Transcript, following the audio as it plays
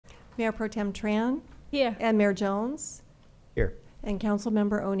Mayor Pro Tem Tran. Here. And Mayor Jones. Here. And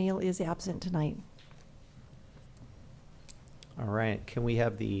Councilmember O'Neill is absent tonight. All right. Can we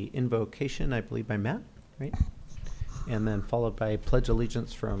have the invocation, I believe, by Matt, right? And then followed by Pledge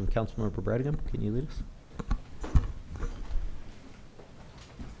Allegiance from Councilmember Bradigam. Can you lead us?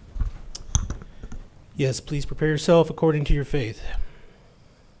 Yes, please prepare yourself according to your faith.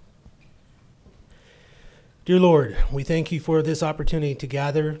 Dear Lord, we thank you for this opportunity to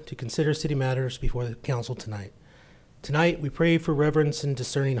gather to consider city matters before the council tonight. Tonight, we pray for reverence and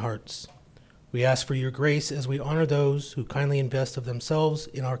discerning hearts. We ask for your grace as we honor those who kindly invest of themselves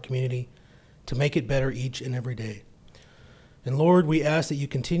in our community to make it better each and every day. And Lord, we ask that you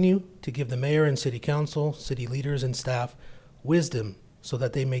continue to give the mayor and city council, city leaders and staff wisdom so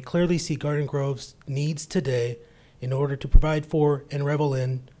that they may clearly see Garden Grove's needs today in order to provide for and revel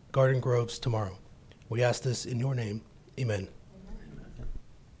in Garden Grove's tomorrow. We ask this in your name. Amen.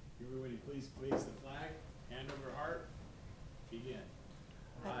 Everybody please place the flag, hand over heart, begin.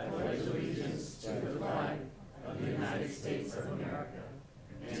 I pledge allegiance to the flag of the United States of America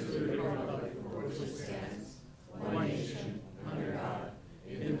and to the republic for which it stands, one nation, under God,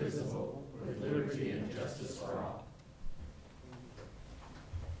 indivisible, with liberty and justice for all.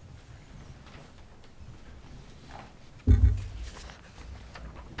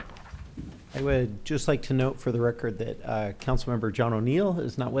 I would just like to note for the record that Councilmember John O'Neill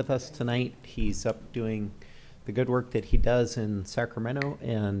is not with us tonight. He's up doing the good work that he does in Sacramento,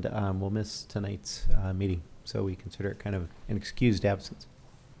 and we'll miss tonight's meeting. So we consider it kind of an excused absence.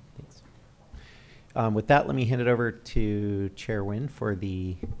 Thanks. With that, let me hand it over to Chair Wynn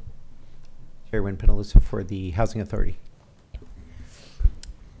Penalosa for the Housing Authority.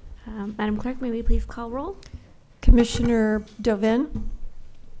 Madam Clerk, may we please call roll? Commissioner Dovin.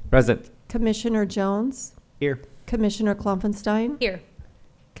 Present. Commissioner Jones. Here. Commissioner Klopfenstein. Here.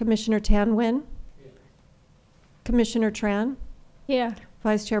 Commissioner Tanwin. Here. Commissioner Tran. Here.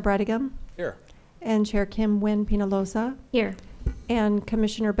 Vice Chair Bradigam. Here. And Chair Kim Wynn Penalosa. Here. And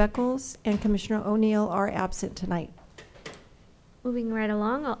Commissioner Beckles and Commissioner O'Neill are absent tonight. Moving right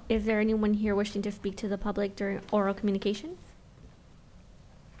along, is there anyone here wishing to speak to the public during oral communications?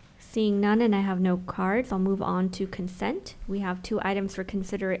 Seeing none, and I have no cards, I'll move on to consent. We have 2 items for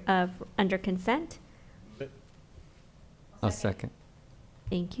under consent. I'll second.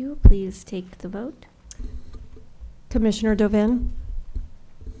 Thank you. Please take the vote. Commissioner Dovin.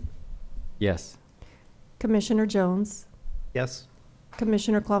 Yes. Commissioner Jones. Yes.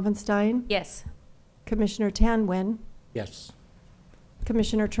 Commissioner Klopfenstein. Yes. Commissioner Tanwin. Yes.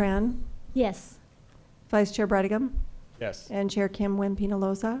 Commissioner Tran. Yes. Vice Chair Bradigam. Yes. And Chair Kim Wynn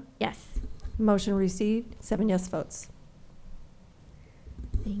Penalosa. Yes. Motion received, 7 yes votes.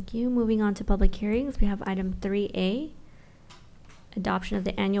 Thank you. Moving on to public hearings, we have item 3A, adoption of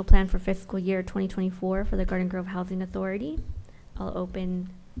the annual plan for fiscal year 2024 for the Garden Grove Housing Authority. I'll open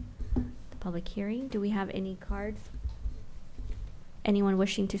the public hearing. Do we have any cards? Anyone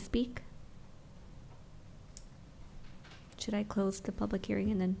wishing to speak? Should I close the public hearing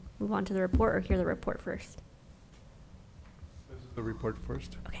and then move on to the report, or hear the report first? The report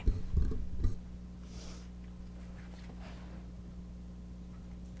first. Okay.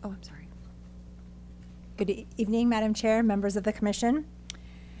 Oh, I'm sorry. Good evening, Madam Chair, members of the Commission.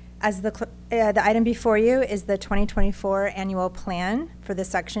 As the item before you is the 2024 annual plan for the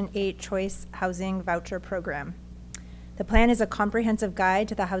Section 8 Choice Housing Voucher Program. The plan is a comprehensive guide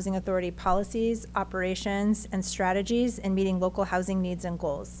to the Housing Authority policies, operations, and strategies in meeting local housing needs and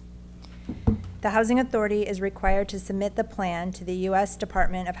goals. The Housing Authority is required to submit the plan to the U.S.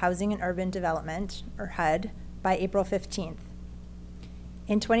 Department of Housing and Urban Development, or HUD, by April 15th.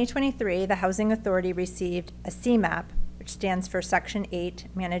 In 2023, the Housing Authority received a CMAP, which stands for Section 8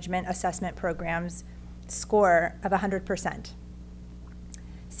 Management Assessment Programs, score of 100%.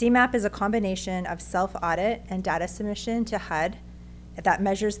 CMAP is a combination of self-audit and data submission to HUD that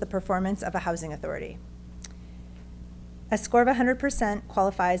measures the performance of a housing authority. A score of 100%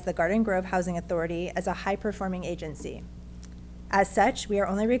 qualifies the Garden Grove Housing Authority as a high-performing agency. As such, we are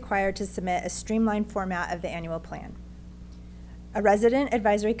only required to submit a streamlined format of the annual plan. A resident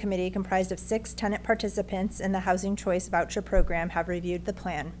advisory committee comprised of 6 tenant participants in the Housing Choice Voucher Program have reviewed the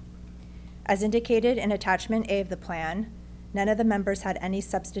plan. As indicated in Attachment A of the plan, none of the members had any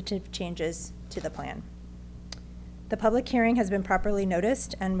substantive changes to the plan. The public hearing has been properly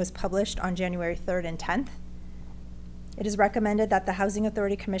noticed and was published on January 3rd and 10th. It is recommended that the Housing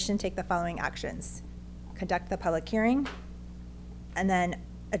Authority Commission take the following actions: conduct the public hearing, and then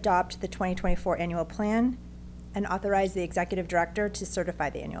adopt the 2024 annual plan, and authorize the executive director to certify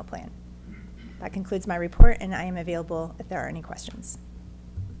the annual plan. That concludes my report, and I am available if there are any questions.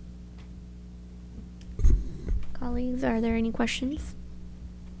 Colleagues, are there any questions?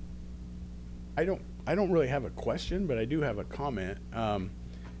 I don't really have a question, but I do have a comment.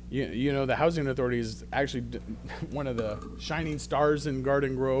 You know, the Housing Authority is actually one of the shining stars in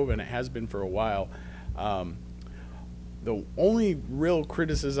Garden Grove, and it has been for a while. The only real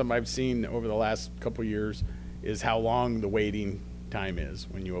criticism I've seen over the last couple years is how long the waiting time is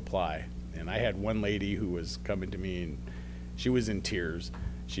when you apply. And I had one lady who was coming to me, and she was in tears.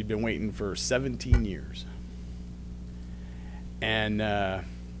 She'd been waiting for 17 years. And,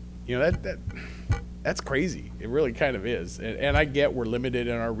 you know, that's crazy. It really kind of is. And I get we're limited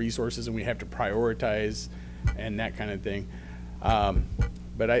in our resources and we have to prioritize and that kind of thing.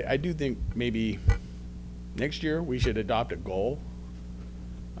 But I do think maybe next year we should adopt a goal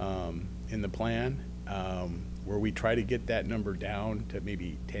in the plan where we try to get that number down to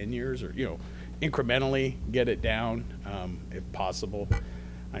maybe 10 years, or, you know, incrementally get it down if possible.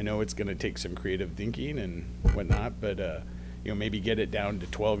 I know it's going to take some creative thinking and whatnot, but you know, maybe get it down to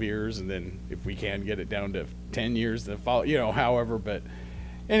 12 years, and then if we can get it down to 10 years, the follow, you know, however. But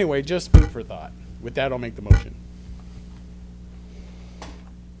anyway, just food for thought. With that, I'll make the motion.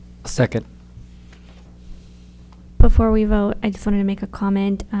 Second. Before we vote, I just wanted to make a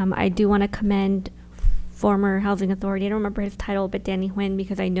comment. I do want to commend former Housing Authority, I don't remember his title, but Danny Huynh,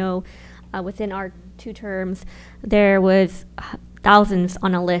 because I know within our 2 terms, there was thousands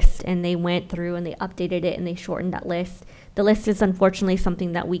on a list, and they went through and they updated it and they shortened that list. The list is unfortunately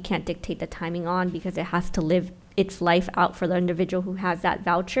something that we can't dictate the timing on because it has to live its life out for the individual who has that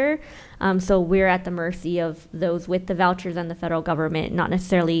voucher. So we're at the mercy of those with the vouchers and the federal government, not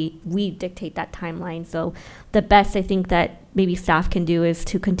necessarily we dictate that timeline. So the best I think that maybe staff can do is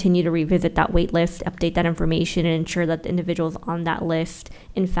to continue to revisit that wait list, update that information, and ensure that the individuals on that list,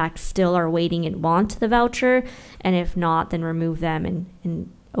 in fact, still are waiting and want the voucher. And if not, then remove them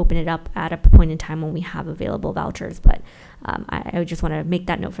and open it up at a point in time when we have available vouchers. But I just want to make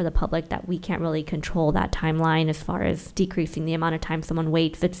that note for the public that we can't really control that timeline as far as decreasing the amount of time someone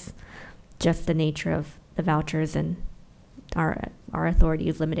waits. It's just the nature of the vouchers, and our authority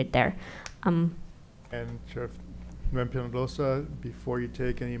is limited there. And Sheriff Penalosa, before you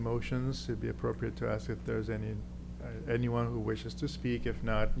take any motions, it'd be appropriate to ask if there's anyone who wishes to speak. If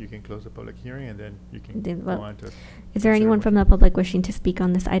not, you can close the public hearing, and then you can go on to. Is there anyone from the public wishing to speak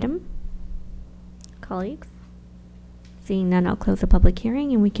on this item? Colleagues? Seeing none, I'll close the public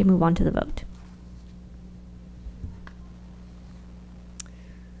hearing and we can move on to the vote.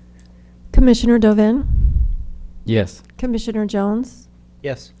 Commissioner Dovin? Yes. Commissioner Jones?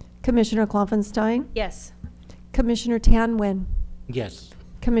 Yes. Commissioner Klopfenstein? Yes. Commissioner Tan Nguyen? Yes.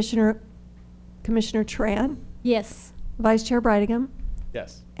 Commissioner Tran? Yes. Vice Chair Brightingham?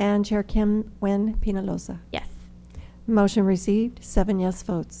 Yes. And Chair Kim Nguyen Penalosa? Yes. Motion received, 7 yes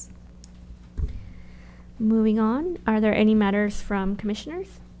votes. Moving on, are there any matters from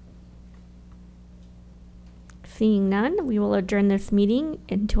commissioners? Seeing none, we will adjourn this meeting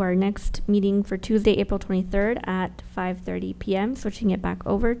into our next meeting for Tuesday, April 23rd at 5:30 p.m., switching it back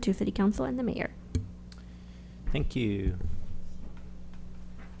over to City Council and the Mayor. Thank you.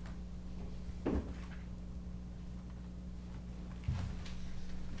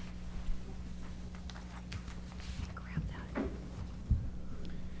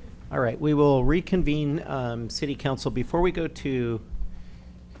 All right, we will reconvene City Council. Before we go to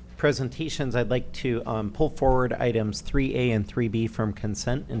presentations, I'd like to pull forward items 3A and 3B from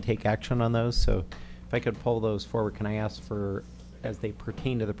consent and take action on those. So if I could pull those forward, can I ask for, as they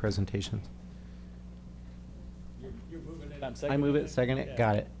pertain to the presentations? You're moving it on second. I move it, second it? Yeah.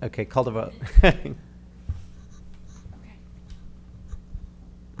 Got it. Okay, call the vote. I'm going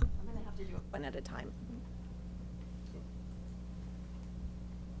to have to do it one at a time.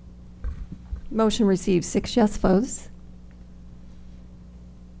 Motion received, 6 yes votes.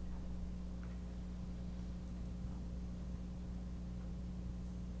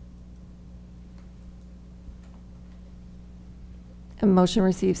 And motion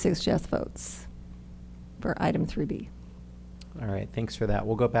received 6 yes votes for item 3B. All right, thanks for that.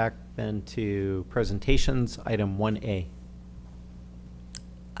 We'll go back then to presentations, item 1A.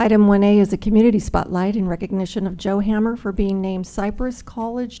 Item 1A is a community spotlight in recognition of Joe Hammer for being named Cypress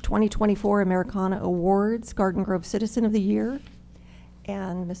College 2024 Americana Awards Garden Grove Citizen of the Year.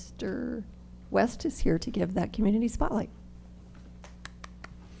 And Mr. West is here to give that community spotlight.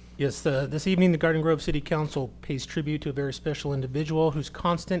 Yes, this evening the Garden Grove City Council pays tribute to a very special individual whose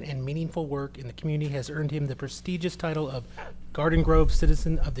constant and meaningful work in the community has earned him the prestigious title of Garden Grove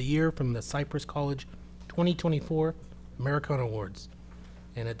Citizen of the Year from the Cypress College 2024 Americana Awards.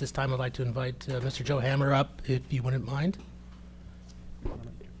 And at this time, I'd like to invite Mr. Joe Hammer up, if you wouldn't mind.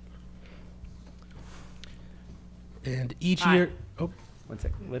 And each Aye. year, oh, One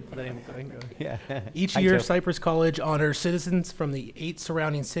second. Let him go and go. Yeah. each Hi, year, Joe. Cypress College honors citizens from the 8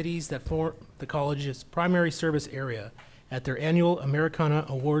 surrounding cities that form the college's primary service area at their annual Americana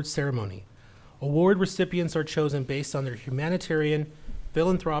Awards ceremony. Award recipients are chosen based on their humanitarian,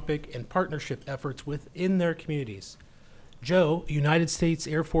 philanthropic, and partnership efforts within their communities. Joe, a United States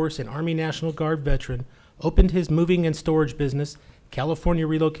Air Force and Army National Guard veteran, opened his moving and storage business, California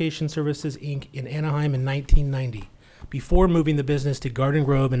Relocation Services, Inc., in Anaheim in 1990, before moving the business to Garden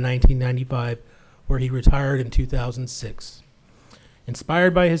Grove in 1995, where he retired in 2006.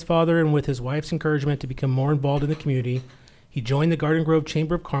 Inspired by his father and with his wife's encouragement to become more involved in the community, he joined the Garden Grove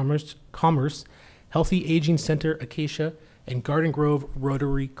Chamber of Commerce, Healthy Aging Center Acacia, and Garden Grove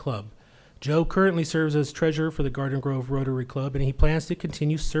Rotary Club. Joe currently serves as treasurer for the Garden Grove Rotary Club, and he plans to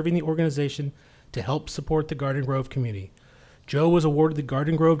continue serving the organization to help support the Garden Grove community. Joe was awarded the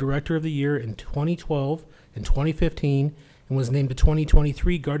Garden Grove Director of the Year in 2012 and 2015 and was named the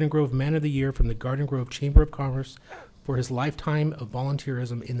 2023 Garden Grove Man of the Year from the Garden Grove Chamber of Commerce for his lifetime of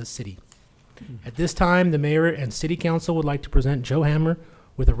volunteerism in the city. At this time, the mayor and city council would like to present Joe Hammer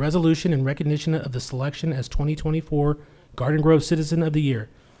with a resolution in recognition of the selection as 2024 Garden Grove Citizen of the Year.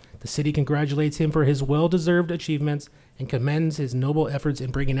 The city congratulates him for his well-deserved achievements and commends his noble efforts in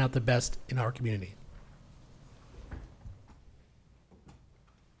bringing out the best in our community.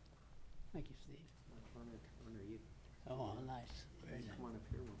 Thank you, Steve. Oh, nice. Very nice. Come on up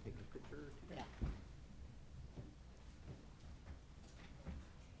here. We'll take a picture. Yeah.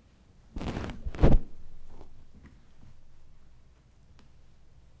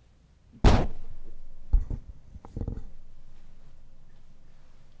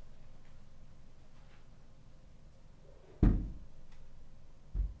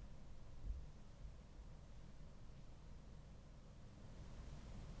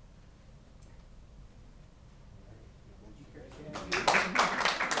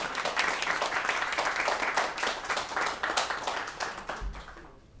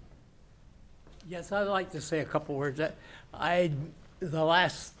 Yes, I'd like to say a couple words. The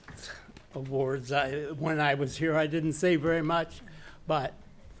last awards, when I was here, I didn't say very much, but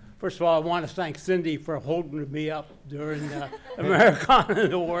first of all, I want to thank Cindy for holding me up during the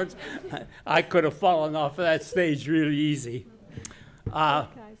Americana Awards. I could have fallen off of that stage really easy. I'd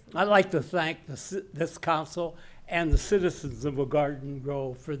like to thank this council and the citizens of Garden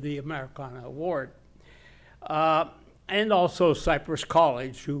Grove for the Americana Award. And also Cypress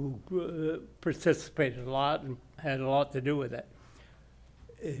College, who participated a lot and had a lot to do with it.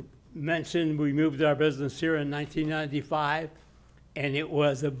 It mentioned we moved our business here in 1995, and it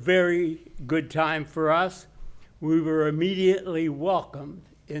was a very good time for us. We were immediately welcomed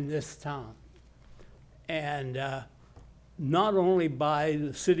in this town. And not only by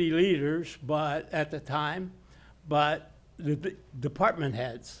the city leaders, but at the time, but the department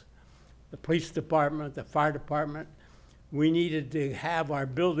heads, the police department, the fire department. We needed to have our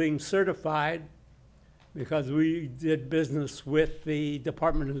building certified because we did business with the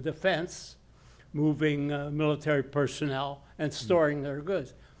Department of Defense, moving military personnel and storing their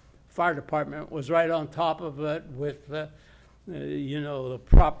goods. Fire department was right on top of it with the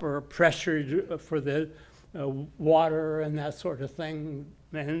proper pressure for the water and that sort of thing,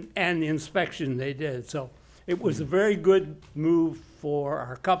 and the inspection they did. So it was a very good move for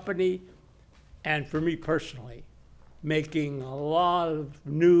our company and for me personally, making a lot of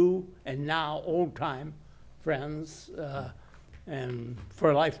new and now old-time friends, and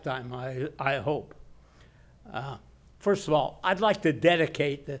for a lifetime, I hope. First of all, I'd like to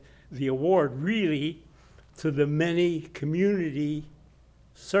dedicate the award really to the many community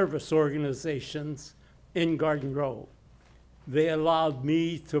service organizations in Garden Grove. They allowed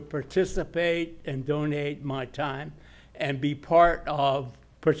me to participate and donate my time and be part of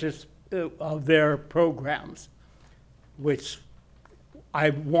their programs, which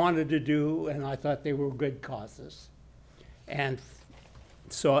I wanted to do, and I thought they were good causes. And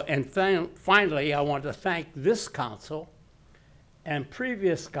finally, I want to thank this council and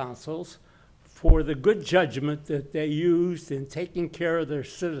previous councils for the good judgment that they used in taking care of their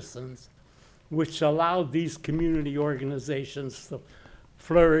citizens, which allowed these community organizations to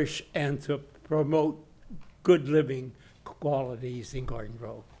flourish and to promote good living qualities in Garden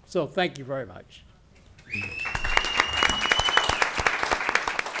Grove. So thank you very much.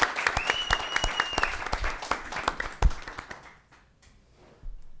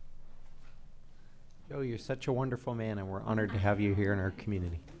 Joe, you're such a wonderful man, and we're honored to have you here in our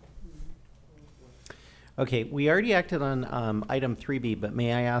community. Okay, we already acted on item 3B, but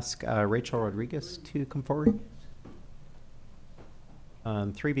may I ask Rachel Rodriguez to come forward?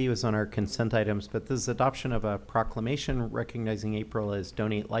 3B was on our consent items, but this is adoption of a proclamation recognizing April as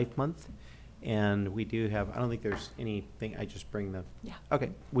Donate Life Month. And we do have, I don't think there's anything, I just bring the, Yeah. okay,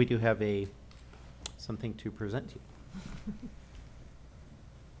 we do have something to present to you.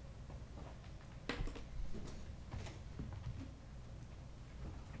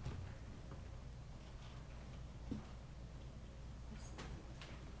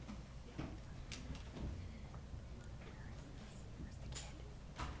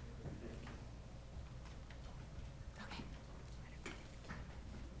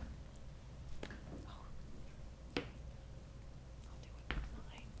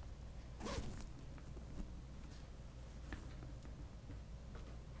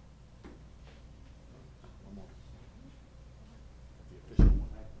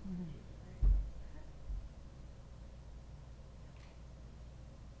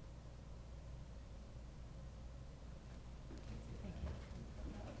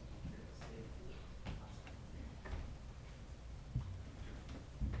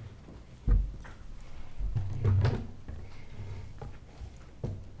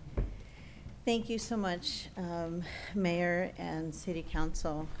 Thank you so much, Mayor and City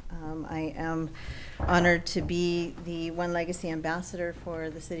Council. I am honored to be the One Legacy Ambassador for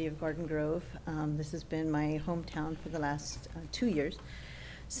the City of Garden Grove. This has been my hometown for the last 2 years.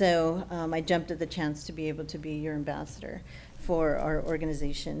 So I jumped at the chance to be able to be your ambassador for our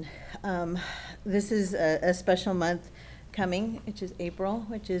organization. This is a special month coming, which is April,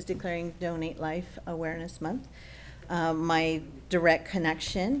 which is declaring Donate Life Awareness Month. My direct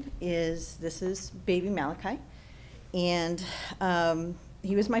connection is, this is baby Malachi, and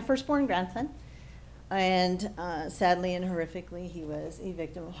he was my firstborn grandson, and sadly and horrifically, he was a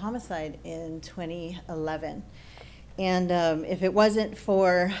victim of homicide in 2011. And if it wasn't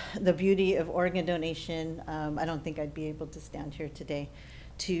for the beauty of organ donation, I don't think I'd be able to stand here today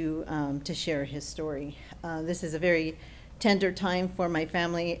to share his story. This is a very tender time for my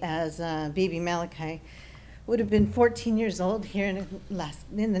family, as baby Malachi would have been 14 years old here in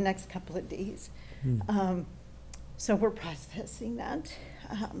the next couple of days. So we're processing that.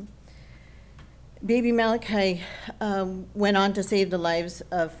 Baby Malachi went on to save the lives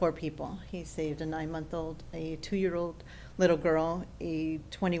of 4 people. He saved a 9-month-old, a 2-year-old little girl, a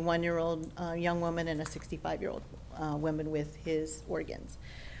 21-year-old young woman, and a 65-year-old woman with his organs.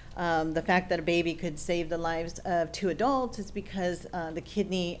 The fact that a baby could save the lives of 2 adults is because the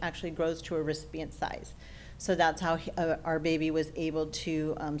kidney actually grows to a recipient size. So that's how our baby was able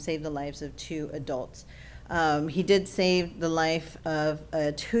to save the lives of 2 adults. He did save the life of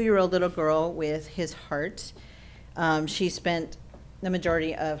a 2-year-old little girl with his heart. She spent the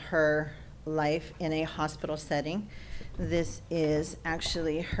majority of her life in a hospital setting. This is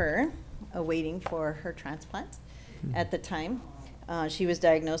actually her waiting for her transplant at the time. She was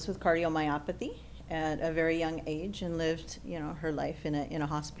diagnosed with cardiomyopathy at a very young age and lived, her life in a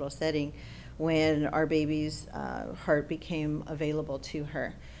hospital setting when our baby's heart became available to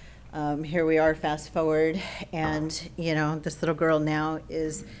her. Here we are, fast forward, and this little girl now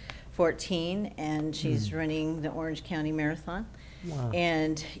is 14, and she's running the Orange County Marathon. Wow.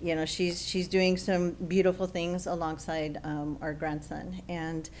 And she's doing some beautiful things alongside our grandson,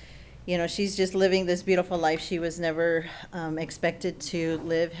 and she's just living this beautiful life she was never expected to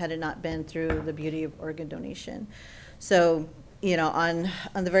live had it not been through the beauty of organ donation. So on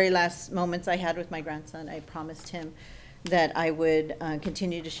the very last moments I had with my grandson, I promised him that I would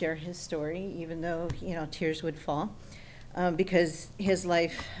continue to share his story, even though tears would fall, because his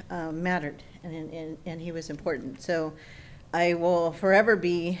life mattered, and he was important. So I will forever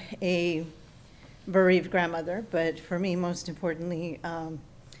be a bereaved grandmother, but for me, most importantly,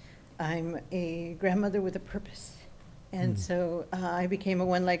 I'm a grandmother with a purpose. And so I became a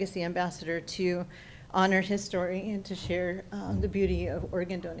One Legacy ambassador to honor his story and to share the beauty of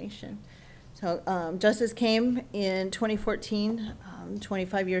organ donation. So justice came in 2014,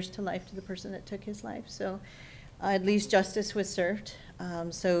 25 years to life to the person that took his life. So at least justice was served.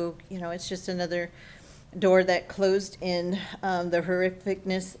 So it's just another door that closed in the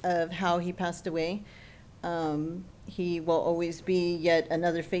horrificness of how he passed away. He will always be yet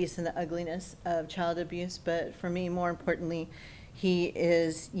another face in the ugliness of child abuse, but for me, more importantly, he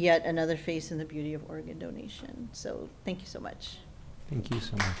is yet another face in the beauty of organ donation. So thank you so much. Thank you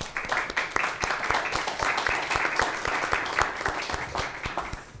so much.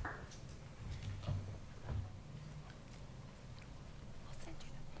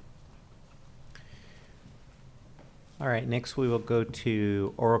 All right, next we will go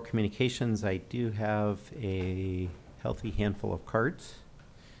to oral communications. I do have a healthy handful of cards.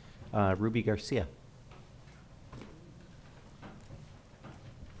 Ruby Garcia.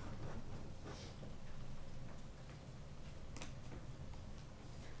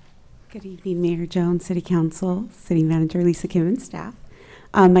 Good evening, Mayor Jones, City Council, City Manager Lisa Kim, and staff.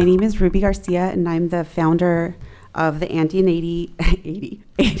 My name is Ruby Garcia, and I'm the founder of the Andy and 80,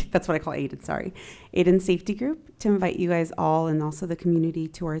 that's what I call Aiden, sorry, Aiden Safety Group, to invite you guys all and also the community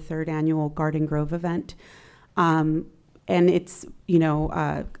to our 3rd annual Garden Grove event. And it's, you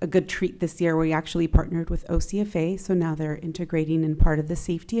know, a good treat this year. We actually partnered with OCFA, so now they're integrating in part of the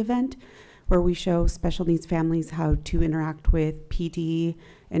safety event, where we show special needs families how to interact with PD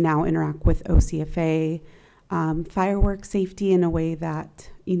and now interact with OCFA, fireworks safety in a way that,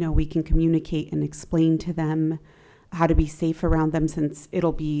 you know, we can communicate and explain to them how to be safe around them, since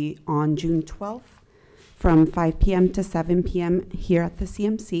it'll be on June 12th from 5 p.m. to 7 p.m. here at the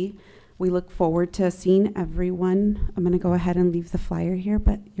CMC. We look forward to seeing everyone. I'm going to go ahead and leave the flyer here,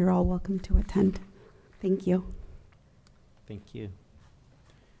 but you're all welcome to attend. Thank you. Thank you.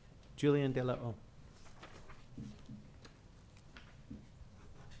 Julian De La O.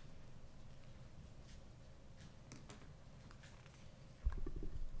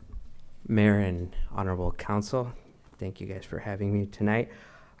 Mayor and Honorable Council, thank you guys for having me tonight.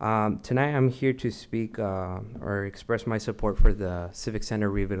 Tonight I'm here to speak or express my support for the Civic Center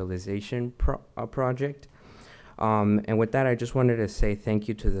Revitalization project. And with that, I just wanted to say thank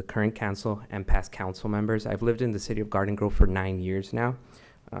you to the current council and past council members. I've lived in the city of Garden Grove for 9 years now.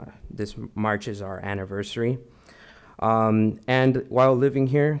 This March is our anniversary. And while living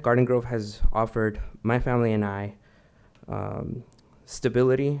here, Garden Grove has offered my family and I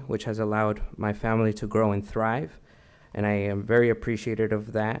stability, which has allowed my family to grow and thrive. And I am very appreciative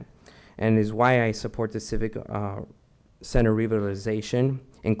of that, and is why I support the Civic Center revitalization,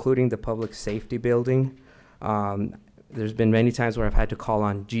 including the public safety building. There's been many times where I've had to call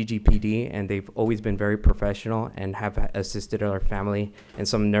on GGPD, and they've always been very professional and have assisted our family in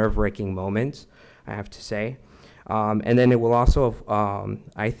some nerve-wracking moments, I have to say. And then it will also,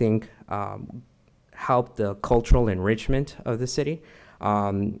 I think, help the cultural enrichment of the city.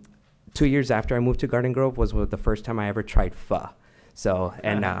 2 years after I moved to Garden Grove was the first time I ever tried pho. So,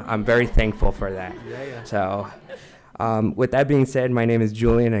 and I'm very thankful for that. Yeah. So, with that being said, my name is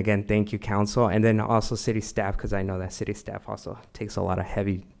Julian. Again, thank you, council, and then also city staff, because I know that city staff also takes a lot of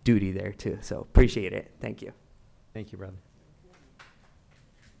heavy duty there too. So appreciate it. Thank you. Thank you, brother.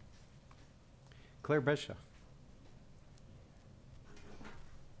 Claire Besha.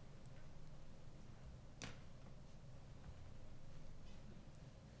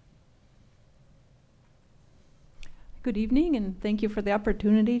 Good evening, and thank you for the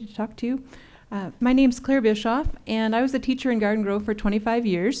opportunity to talk to you. My name's Claire Bischoff, and I was a teacher in Garden Grove for 25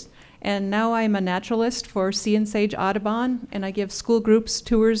 years, and now I'm a naturalist for Sea and Sage Audubon, and I give school groups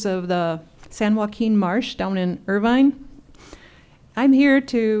tours of the San Joaquin Marsh down in Irvine. I'm here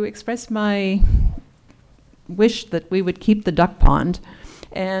to express my wish that we would keep the duck pond.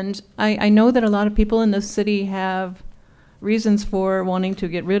 And I know that a lot of people in this city have reasons for wanting to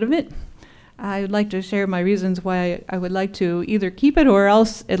get rid of it. I would like to share my reasons why I would like to either keep it or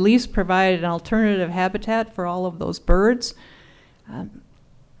else at least provide an alternative habitat for all of those birds.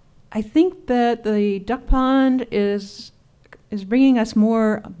 I think that the duck pond is bringing us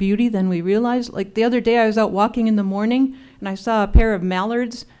more beauty than we realize. Like the other day I was out walking in the morning and I saw a pair of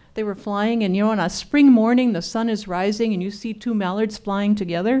mallards. They were flying, and you know, on a spring morning the sun is rising and you see two mallards flying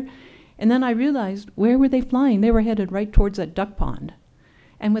together. And then I realized, where were they flying? They were headed right towards that duck pond.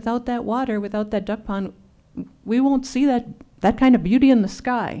 And without that water, without that duck pond, we won't see that kind of beauty in the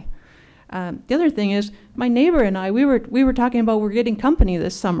sky. The other thing is, my neighbor and I, we were talking about we're getting company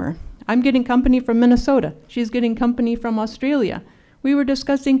this summer. I'm getting company from Minnesota. She's getting company from Australia. We were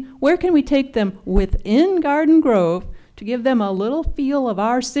discussing where can we take them within Garden Grove to give them a little feel of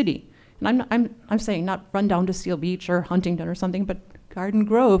our city. And I'm saying not run down to Seal Beach or Huntington or something, but Garden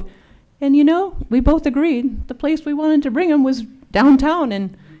Grove. And you know, we both agreed the place we wanted to bring them was downtown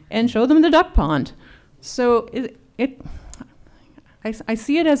and show them the duck pond. So I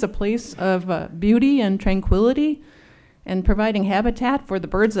see it as a place of beauty and tranquility and providing habitat for the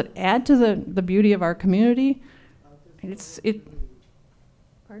birds that add to the beauty of our community.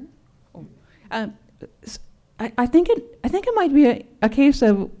 Pardon? Oh. I think it might be a case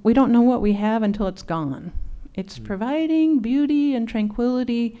of we don't know what we have until it's gone. It's providing beauty and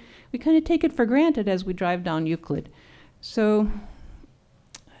tranquility. We kind of take it for granted as we drive down Euclid. So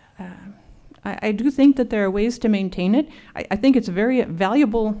I do think that there are ways to maintain it. I think it's a very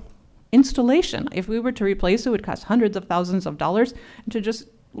valuable installation. If we were to replace it, it would cost hundreds of thousands of dollars. And to just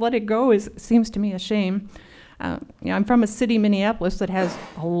let it go seems to me a shame. You know, I'm from a city, Minneapolis, that has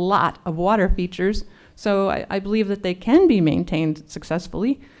a lot of water features. So I believe that they can be maintained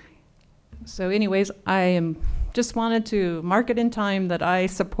successfully. So anyways, I am just wanted to mark it in time that I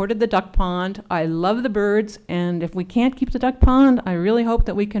supported the duck pond. I love the birds, and if we can't keep the duck pond, I really hope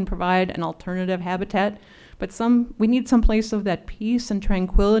that we can provide an alternative habitat. But we need some place of that peace and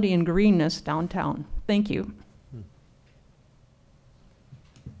tranquility and greenness downtown. Thank you.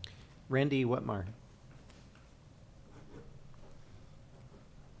 Randy Whitmar.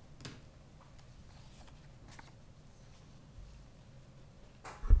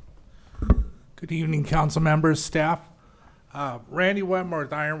 Good evening, council members, staff. Randy Wetmore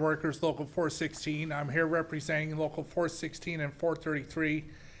with Iron Workers, Local 416. I'm here representing Local 416 and 433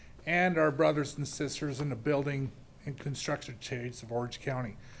 and our brothers and sisters in the building and construction trades of Orange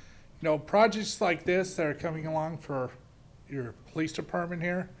County. You know, projects like this that are coming along for your police department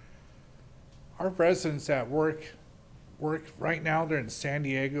here, our residents at work right now, they're in San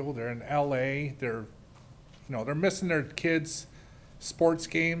Diego, they're in LA, they're missing their kids' sports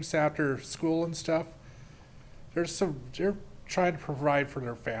games after school and stuff. They're trying to provide for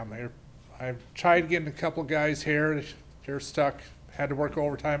their family. I've tried getting a couple guys here. They're stuck, had to work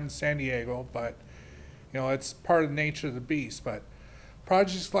overtime in San Diego, but it's part of the nature of the beast. But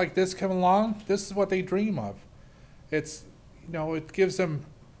projects like this come along, this is what they dream of. It gives them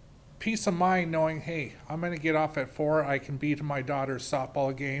peace of mind knowing, hey, I'm going to get off at 4. I can be to my daughter's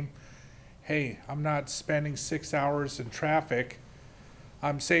softball game. Hey, I'm not spending 6 hours in traffic.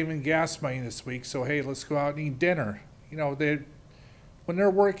 I'm saving gas money this week, so hey, let's go out and eat dinner. When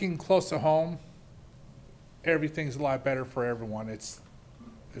they're working close to home, everything's a lot better for everyone. It's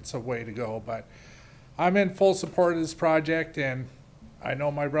a way to go. But I'm in full support of this project, and I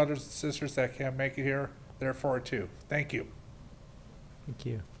know my brothers and sisters that can't make it here, they're for it too. Thank you. Thank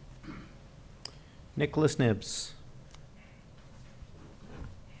you. Nicholas Nibbs.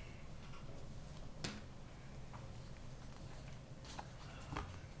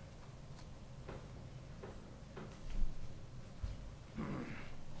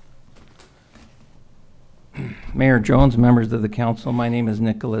 Mayor Jones, members of the council, my name is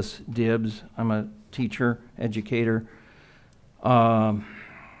Nicholas Dibbs. I'm a teacher, educator. I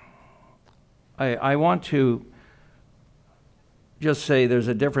want to just say there's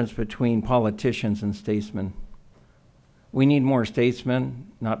a difference between politicians and statesmen. We need more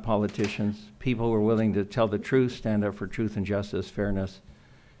statesmen, not politicians. People who are willing to tell the truth, stand up for truth and justice, fairness,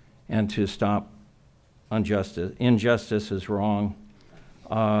 and to stop injustice. Injustice is wrong.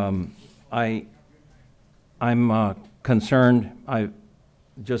 I'm concerned. I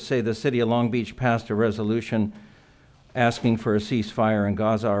just say the city of Long Beach passed a resolution asking for a ceasefire in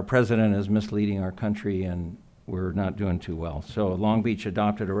Gaza. Our president is misleading our country, and we're not doing too well. So Long Beach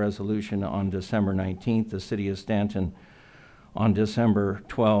adopted a resolution on December 19th, the city of Stanton on December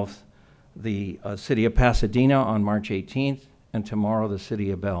 12th, the city of Pasadena on March 18th, and tomorrow the city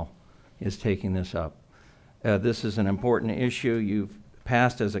of Bell is taking this up. This is an important issue. You've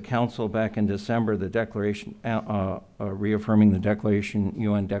passed as a council back in December the declaration, reaffirming the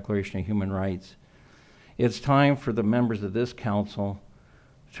UN Declaration of Human Rights. It's time for the members of this council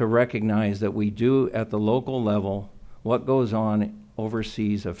to recognize that we do at the local level, what goes on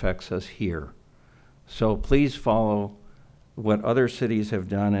overseas affects us here. So please follow what other cities have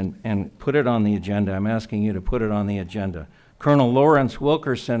done and put it on the agenda. I'm asking you to put it on the agenda. Colonel Lawrence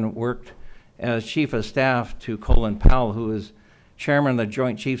Wilkerson worked as Chief of Staff to Colin Powell, who is Chairman of the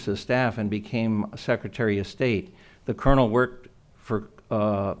Joint Chiefs of Staff and became Secretary of State. The Colonel worked for,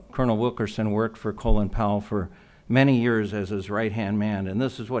 Colonel Wilkerson worked for Colin Powell for many years as his right-hand man, and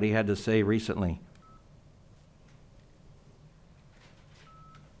this is what he had to say recently.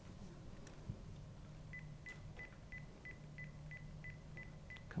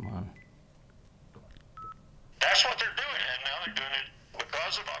 Come on. That's what they're doing, and now they're doing it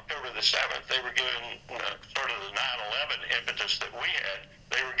because of October the 7th. They were given sort of the 9/11 impetus that we had.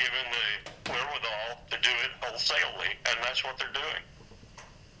 They were given the wherewithal to do it wholesalely, and that's what they're doing.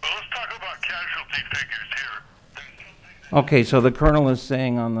 Well, let's talk about casualty figures here. Okay, so the Colonel is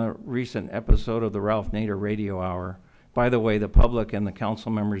saying on the recent episode of the Ralph Nader Radio Hour, by the way, the public and the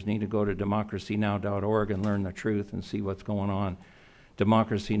council members need to go to democracynow.org and learn the truth and see what's going on.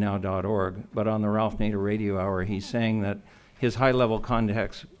 democracynow.org. But on the Ralph Nader Radio Hour, he's saying that his high-level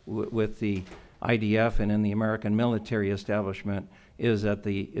contacts with the IDF and in the American military establishment is that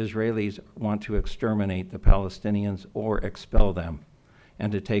the Israelis want to exterminate the Palestinians or expel them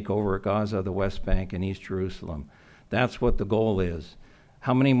and to take over Gaza, the West Bank, and East Jerusalem. That's what the goal is.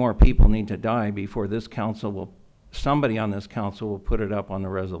 How many more people need to die before this council will, somebody on this council will put it up on the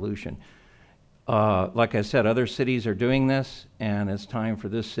resolution? Like I said, other cities are doing this, and it's time for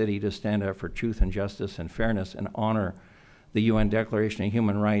this city to stand up for truth and justice and fairness and honor the UN Declaration of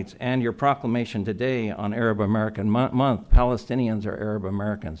Human Rights, and your proclamation today on Arab American Month. Palestinians are Arab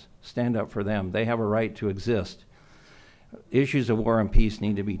Americans. Stand up for them. They have a right to exist. Issues of war and peace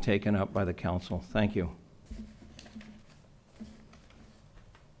need to be taken up by the Council. Thank you.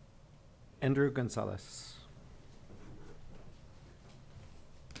 Andrew Gonzalez.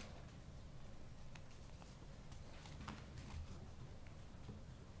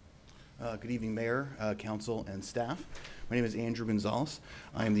 Good evening, Mayor, Council, and staff. My name is Andrew Gonzalez.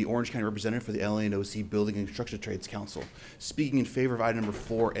 I am the Orange County representative for the LA&OC Building and Construction Trades Council, speaking in favor of item number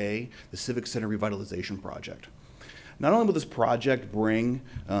 4A, the Civic Center Revitalization Project. Not only will this project bring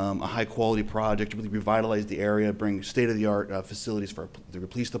a high-quality project to really revitalize the area, bring state-of-the-art facilities for the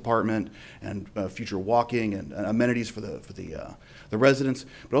police department and future walking and amenities for the residents,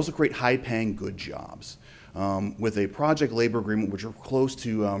 but also create high-paying, good jobs. With a project labor agreement, which we're close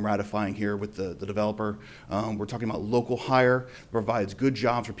to ratifying here with the developer. We're talking about local hire, provides good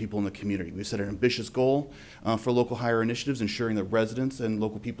jobs for people in the community. We've set an ambitious goal for local hire initiatives, ensuring that residents and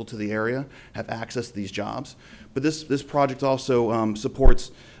local people to the area have access to these jobs. But this project also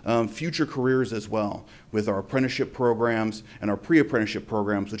supports future careers as well, with our apprenticeship programs and our pre-apprenticeship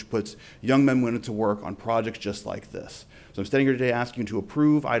programs, which puts young men and women to work on projects just like this. So I'm standing here today asking you to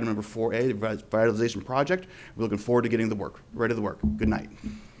approve item number 4A, the revitalization project. We're looking forward to getting the work, ready to work. Good night.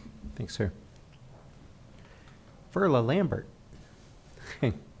 Thanks, sir. Verla Lambert.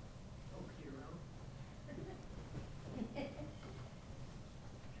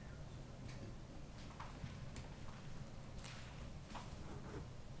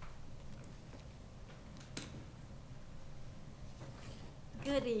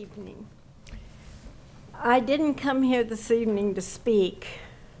 Good evening. I didn't come here this evening to speak,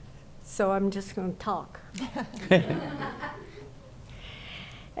 so I'm just going to talk.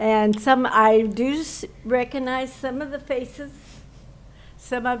 And I do recognize some of the faces.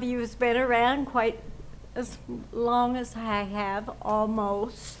 Some of you has been around quite as long as I have,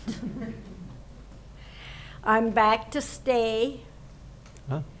 almost. I'm back to stay.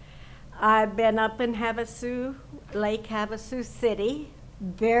 Huh? I've been up in Havasu, Lake Havasu City.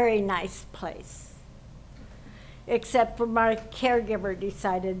 Very nice place. Except for my caregiver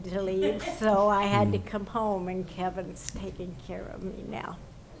decided to leave, so I had to come home, and Kevin's taking care of me now.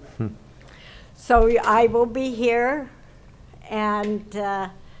 So I will be here and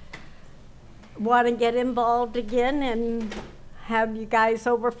want to get involved again and have you guys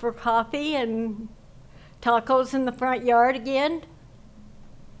over for coffee and tacos in the front yard again.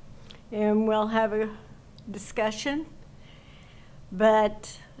 And we'll have a discussion.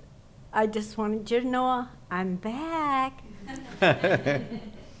 But I just wanted you to know I'm back. But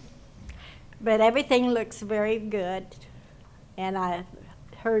everything looks very good, and I've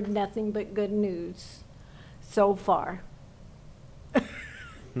heard nothing but good news so far.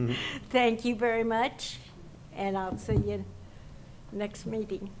 Thank you very much, and I'll see you next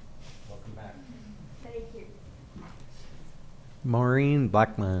meeting. Welcome back. Thank you. Maureen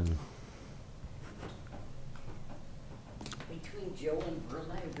Blackman. Between Joe and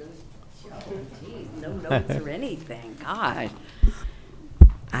Verla, I really, geez, no notes or anything. God.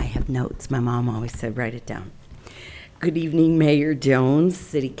 I have notes. My mom always said, write it down. Good evening, Mayor Jones,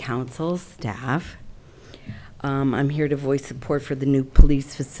 City Council, staff. I'm here to voice support for the new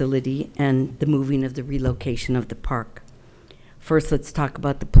police facility and the moving of the relocation of the park. First, let's talk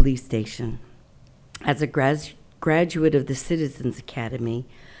about the police station. As a graduate of the Citizens Academy,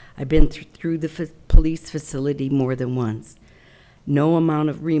 I've been through the police facility more than once. No amount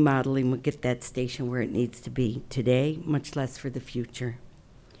of remodeling will get that station where it needs to be today, much less for the future.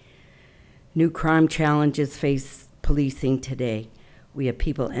 New crime challenges face policing today. We have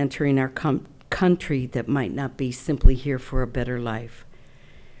people entering our country that might not be simply here for a better life.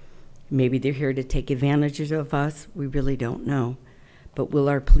 Maybe they're here to take advantage of us. We really don't know. But will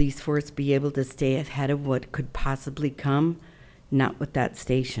our police force be able to stay ahead of what could possibly come? Not with that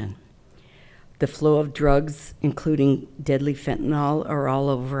station. The flow of drugs, including deadly fentanyl, are all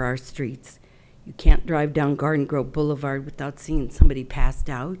over our streets. You can't drive down Garden Grove Boulevard without seeing somebody passed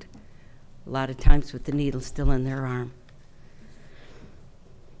out, a lot of times with the needle still in their arm.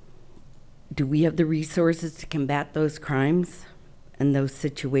 Do we have the resources to combat those crimes and those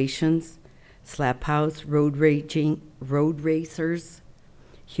situations? Slap house, road racers,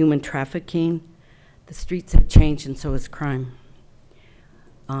 human trafficking. The streets have changed and so has crime.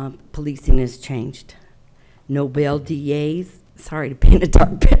 Policing has changed. No bail DAs. Sorry to paint a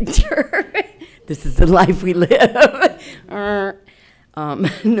dark picture. This is the life we live.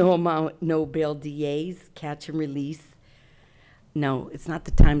 No bail DAs, catch and release. No, it's not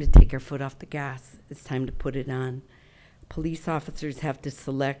the time to take our foot off the gas. It's time to put it on. Police officers have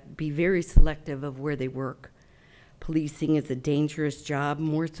to be very selective of where they work. Policing is a dangerous job,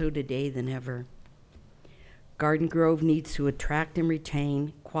 more so today than ever. Garden Grove needs to attract and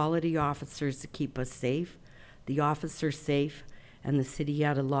retain quality officers to keep us safe, the officers safe, and the city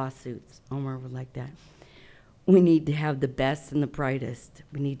out of lawsuits. Omar would like that. We need to have the best and the brightest.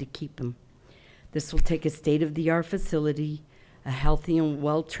 We need to keep them. This will take a state-of-the-art facility, a healthy and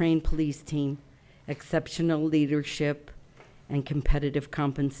well-trained police team, exceptional leadership, and competitive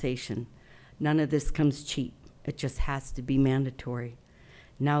compensation. None of this comes cheap. It just has to be mandatory.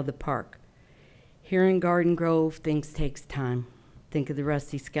 Now the park. Here in Garden Grove, things takes time. Think of the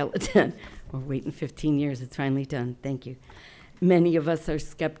rusty skeleton. We're waiting 15 years, it's finally done. Thank you. Many of us are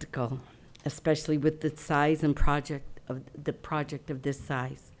skeptical, especially with the size and project of this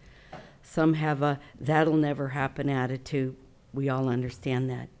size. Some have a that'll never happen attitude. We all understand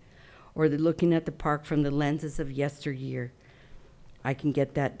that. Or they're looking at the park from the lenses of yesteryear. I can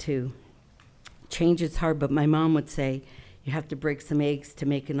get that too. Change is hard, but my mom would say, you have to break some eggs to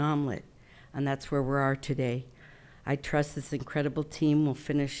make an omelet. And that's where we are today. I trust this incredible team will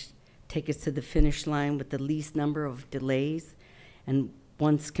take us to the finish line with the least number of delays. And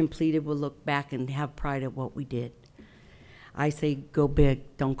once completed, we'll look back and have pride at what we did. I say, go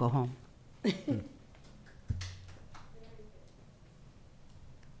big, don't go home.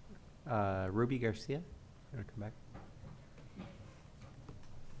 Ruby Garcia, you want to come back?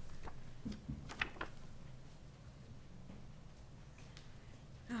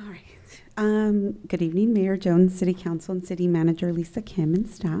 All right. Good evening, Mayor Jones, City Council, and City Manager Lisa Kim and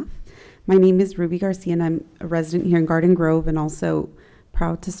staff. My name is Ruby Garcia, and I'm a resident here in Garden Grove and also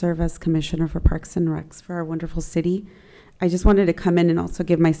proud to serve as Commissioner for Parks and Recs for our wonderful city. I just wanted to come in and also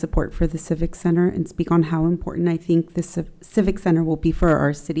give my support for the Civic Center and speak on how important I think this Civic Center will be for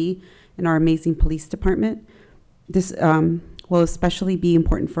our city and our amazing police department. This will especially be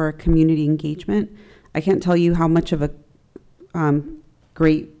important for our community engagement. I can't tell you how much of a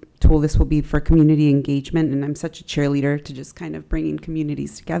great tool this will be for community engagement, and I'm such a cheerleader to just kind of bringing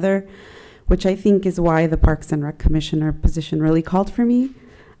communities together, which I think is why the Parks and Rec Commissioner position really called for me.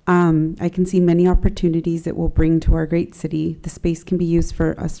 I can see many opportunities it will bring to our great city. The space can be used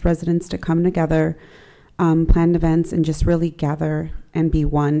for us residents to come together, plan events, and just really gather and be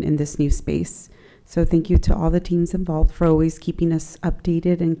one in this new space. So thank you to all the teams involved for always keeping us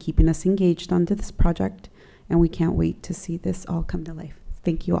updated and keeping us engaged onto this project. And we can't wait to see this all come to life.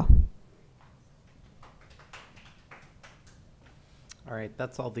 Thank you all. All right,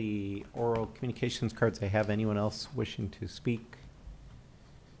 that's all the oral communications cards I have. Anyone else wishing to speak?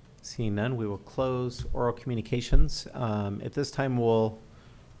 Seeing none, we will close oral communications. At this time, we'll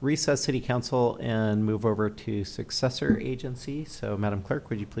recess City Council and move over to successor agency. So, Madam Clerk,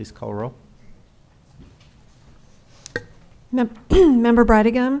 would you please call roll? Member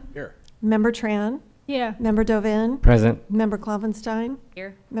Bridegham? Here. Member Tran? Here. Member Dovin? Present. Member Klavenstein?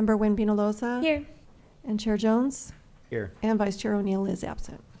 Here. Member Wynn-Penalosa? Here. And Chair Jones? Here. And Vice Chair O'Neill is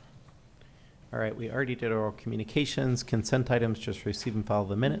absent. All right, we already did oral communications. Consent items, just receive and file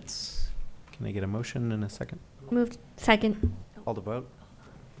the minutes. Can I get a motion in a second? Moved. Second. Call to vote.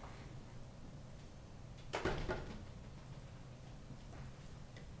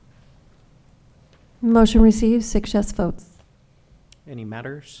 Motion receives, 6 yes votes. Any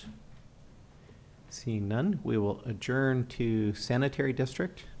matters? Seeing none, we will adjourn to Sanitary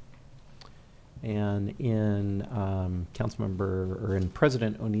District. And in Councilmember, or in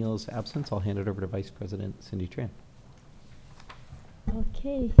President O'Neill's absence, I'll hand it over to Vice President Cindy Tran.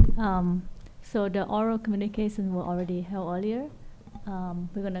 Okay, so the oral communication were already held earlier.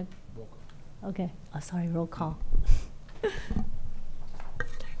 We're gonna, okay, oh, sorry, roll call.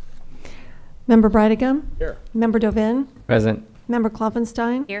 Member Bridegham? Here. Member Dovin? Present. Member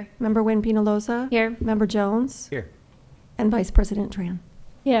Klavenstein? Here. Member Wynn-Penalosa? Here. Member Jones? Here. And Vice President Tran.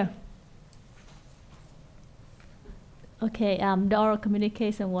 Here. Okay, the oral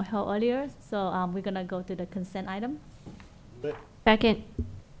communication were held earlier, so we're gonna go to the consent item. Second.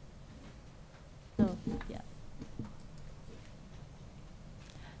 So, yeah.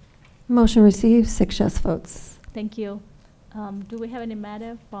 Motion receives, 6 yes votes. Thank you. Do we have any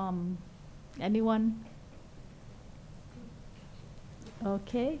matter from anyone?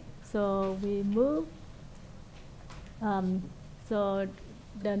 Okay, so we move. So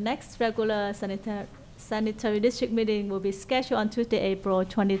the next regular sanitary district meeting will be scheduled on Tuesday, April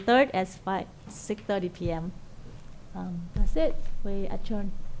 23rd at 6:30 p.m. That's it. We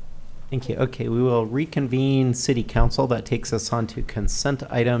adjourn. Thank you. Okay, we will reconvene City Council. That takes us on to consent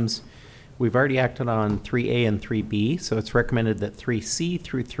items. we've already acted on 3A and 3B, so it's recommended that 3C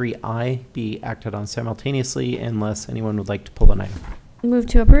through 3I be acted on simultaneously unless anyone would like to pull an item. Move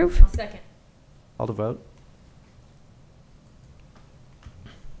to approve. Second. Call to vote.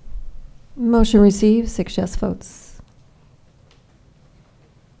 Motion received, 6 yes votes.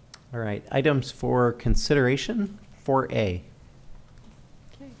 All right, items for consideration, 4A.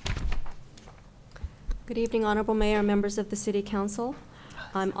 Good evening, Honorable Mayor and members of the City Council.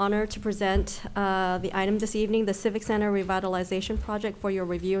 I'm honored to present the item this evening, the Civic Center Revitalization Project, for your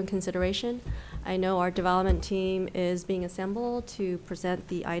review and consideration. I know our development team is being assembled to present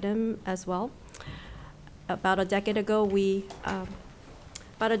the item as well. About a decade ago, the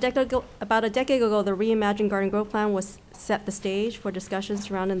Reimagined Garden Grove Plan was set the stage for discussions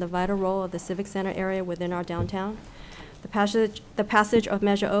surrounding the vital role of the Civic Center area within our downtown. The passage of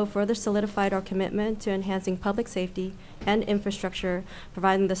Measure O further solidified our commitment to enhancing public safety and infrastructure,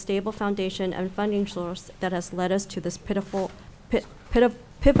 providing the stable foundation and funding source that has led us to this pivotal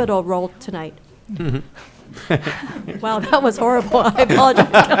role tonight. Wow, that was horrible. I apologize,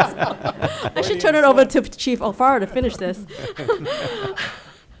 Council. I should turn it over to Chief Alfaro to finish this.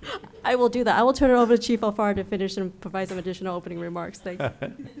 I will do that. I will turn it over to Chief Alfaro to finish and provide some additional opening remarks. Thanks.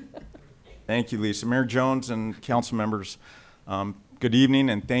 Thank you, Lisa. Mayor Jones and council members, good evening,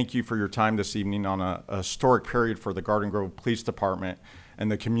 and thank you for your time this evening on a historic period for the Garden Grove Police Department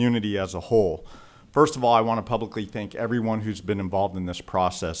and the community as a whole. First of all, I want to publicly thank everyone who's been involved in this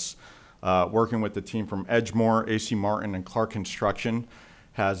process. Working with the team from Edgemore, AC Martin, and Clark Construction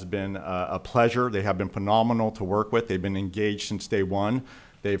has been a pleasure. They have been phenomenal to work with. They've been engaged since day one.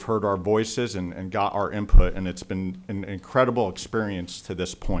 They've heard our voices and got our input, and it's been an incredible experience to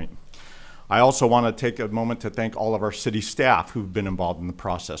this point. I also want to take a moment to thank all of our city staff who've been involved in the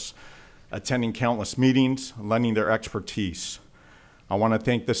process, attending countless meetings, lending their expertise. I want to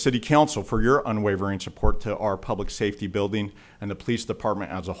thank the City Council for your unwavering support to our public safety building and the police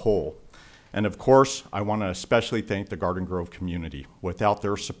department as a whole. And of course, I want to especially thank the Garden Grove community. Without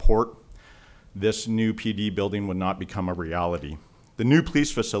their support, this new PD building would not become a reality. The new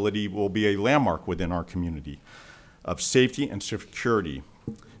police facility will be a landmark within our community of safety and security.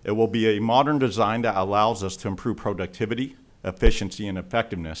 It will be a modern design that allows us to improve productivity, efficiency, and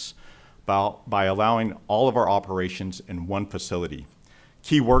effectiveness by allowing all of our operations in one facility.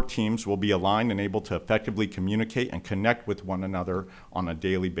 Key work teams will be aligned and able to effectively communicate and connect with one another on a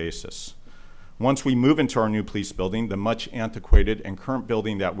daily basis. Once we move into our new police building, the much antiquated and current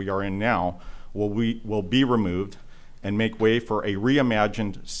building that we are in now will be removed and make way for a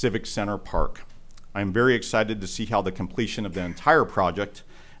reimagined Civic Center Park. I'm very excited to see how the completion of the entire project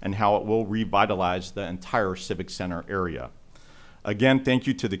and how it will revitalize the entire Civic Center area. Again, thank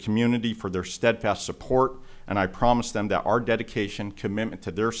you to the community for their steadfast support, and I promise them that our dedication, commitment to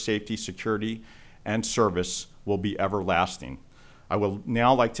their safety, security, and service will be everlasting. I would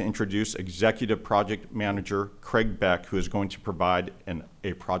now like to introduce Executive Project Manager Craig Beck, who is going to provide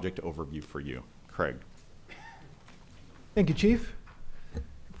a project overview for you. Craig. Thank you, Chief.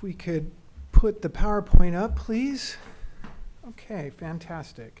 If we could put the PowerPoint up, please. Okay,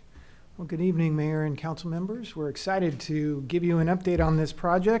 fantastic. Well, good evening, Mayor and council members. We're excited to give you an update on this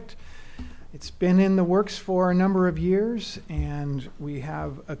project. It's been in the works for a number of years, and we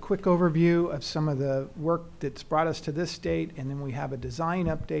have a quick overview of some of the work that's brought us to this state, and then we have a design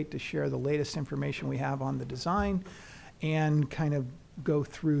update to share the latest information we have on the design and kind of go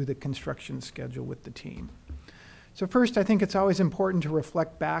through the construction schedule with the team. So first, I think it's always important to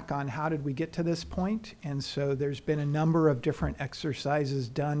reflect back on how did we get to this point. And so there's been a number of different exercises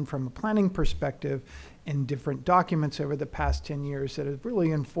done from a planning perspective in different documents over the past 10 years that have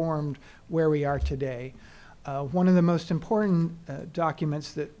really informed where we are today. One of the most important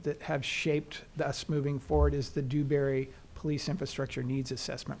documents that have shaped us moving forward is the Dewberry Police Infrastructure Needs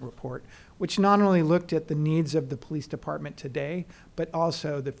Assessment Report, which not only looked at the needs of the police department today, but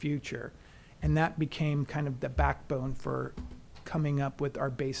also the future. And that became kind of the backbone for coming up with our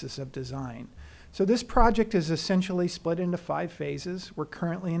basis of design. So this project is essentially split into 5 phases. We're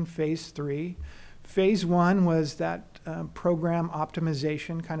currently in phase 3. Phase 1 was that program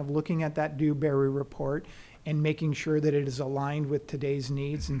optimization, kind of looking at that Dewberry report and making sure that it is aligned with today's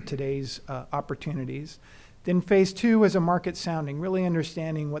needs and today's opportunities. Then phase 2 was a market sounding, really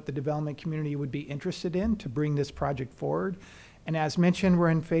understanding what the development community would be interested in to bring this project forward. And as mentioned, we're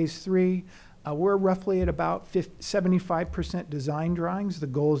in phase 3. We're roughly at about 75% design drawings. The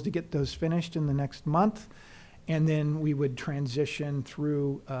goal is to get those finished in the next month. And then we would transition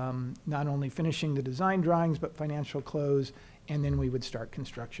through not only finishing the design drawings, but financial close. And then we would start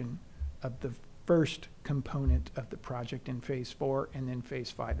construction of the first component of the project in phase 4. And then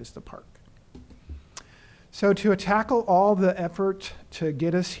phase 5 is the park. So to tackle all the effort to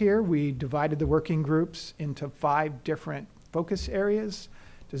get us here, we divided the working groups into 5 different focus areas: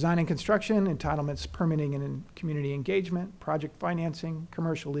 design and construction, entitlements, permitting and community engagement, project financing,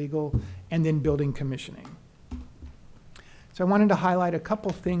 commercial legal, and then building commissioning. So I wanted to highlight a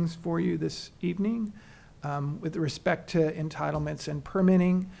couple things for you this evening with respect to entitlements and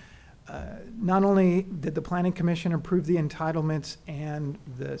permitting. Not only did the Planning Commission approve the entitlements and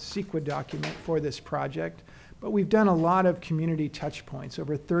the CEQA document for this project, but we've done a lot of community touch points,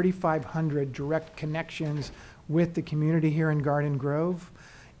 over 3,500 direct connections with the community here in Garden Grove.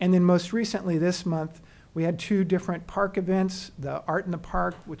 And then most recently this month, we had 2 different park events, the Art in the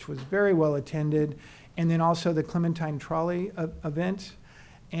Park, which was very well attended, and then also the Clementine Trolley event.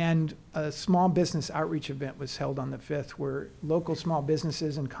 And a small business outreach event was held on the 5th, where local small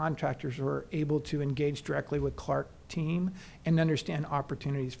businesses and contractors were able to engage directly with Clark team and understand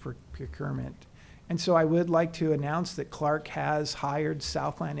opportunities for procurement. And so I would like to announce that Clark has hired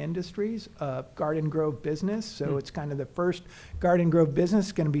Southland Industries, a Garden Grove business. So it's kind of the first Garden Grove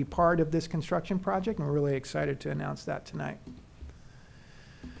business going to be part of this construction project, and we're really excited to announce that tonight.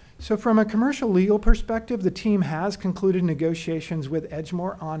 So from a commercial legal perspective, the team has concluded negotiations with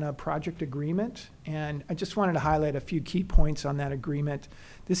Edgemoor on a project agreement, and I just wanted to highlight a few key points on that agreement.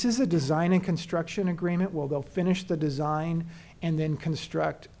 This is a design and construction agreement. Well, they'll finish the design and then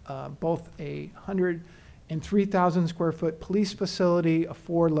construct both a 103,000 square foot police facility, a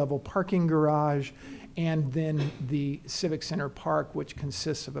 4-level parking garage, and then the Civic Center Park, which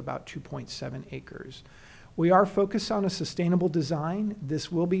consists of about 2.7 acres. We are focused on a sustainable design. This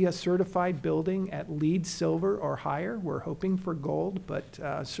will be a certified building at LEED Silver or higher. We're hoping for gold, but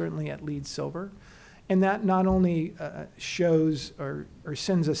certainly at LEED Silver. And that not only shows or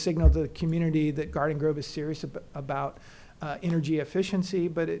sends a signal to the community that Garden Grove is serious about energy efficiency,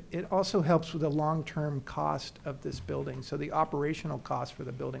 but it also helps with the long-term cost of this building. So the operational cost for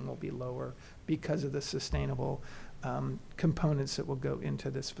the building will be lower because of the sustainable components that will go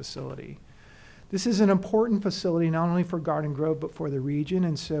into this facility. This is an important facility not only for Garden Grove but for the region,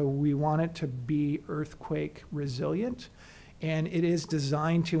 and so we want it to be earthquake resilient. And it is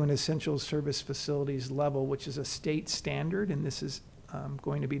designed to an essential service facilities level, which is a state standard, and this is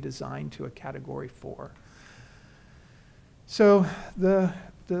going to be designed to a Category 4. So the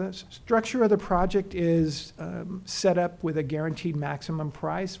structure of the project is set up with a guaranteed maximum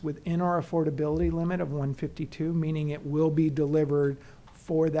price within our affordability limit of $152, meaning it will be delivered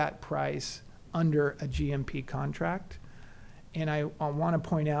for that price under a GMP contract. And I want to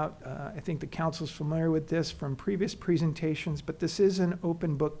point out, I think the council's familiar with this from previous presentations, but this is an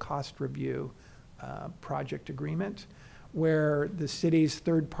open book cost review project agreement where the city's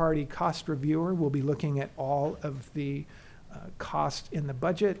third-party cost reviewer will be looking at all of the cost in the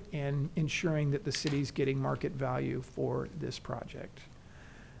budget and ensuring that the city's getting market value for this project.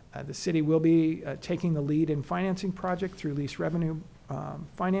 The city will be taking the lead in financing project through lease revenue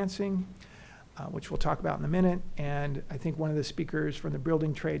financing, which we'll talk about in a minute. And I think one of the speakers from the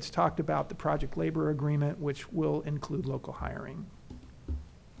building trades talked about the project labor agreement, which will include local hiring.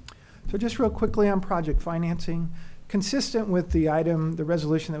 So just real quickly on project financing, consistent with the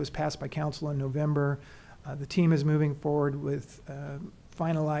resolution that was passed by council in November, the team is moving forward with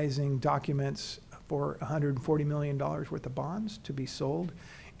finalizing documents for $140 million worth of bonds to be sold.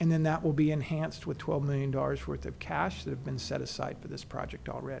 And then that will be enhanced with $12 million worth of cash that have been set aside for this project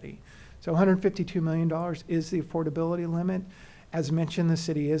already. So $152 million is the affordability limit. As mentioned, the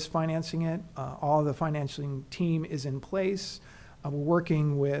city is financing it. All the financing team is in place. We're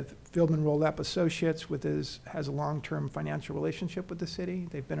working with Fieldman Roll-Up Associates, has a long-term financial relationship with the city.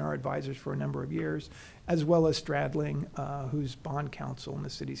 They've been our advisors for a number of years, as well as Stradling, who's bond counsel, and the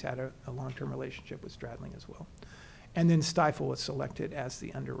city's had a long-term relationship with Stradling as well. And then Stifel was selected as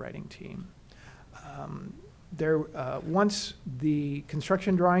the underwriting team. Once the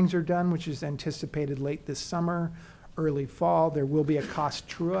construction drawings are done, which is anticipated late this summer, early fall, there will be a cost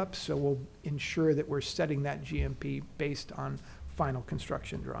true-up, so we'll ensure that we're setting that GMP based on final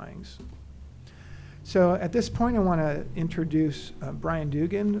construction drawings. So at this point, I want to introduce Brian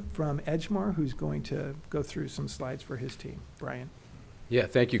Dugan from Edgemoor, who's going to go through some slides for his team. Brian. Yeah,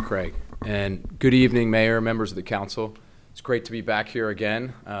 thank you, Craig. And good evening, Mayor, members of the council. It's great to be back here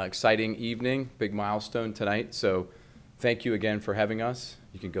again. Exciting evening, big milestone tonight. So thank you again for having us.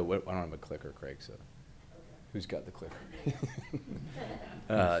 You can go, I don't have a clicker, Craig, so who's got the clicker?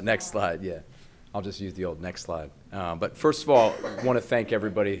 Next slide, yeah. I'll just use the old next slide. But first of all, I want to thank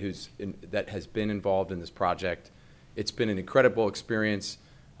everybody that has been involved in this project. It's been an incredible experience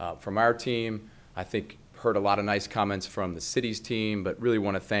from our team. I think heard a lot of nice comments from the city's team, but really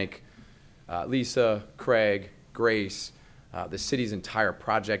want to thank Lisa, Craig, Grace, the city's entire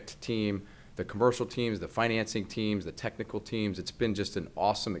project team, the commercial teams, the financing teams, the technical teams. It's been just an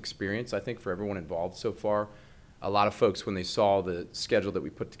awesome experience, I think, for everyone involved so far. A lot of folks, when they saw the schedule that we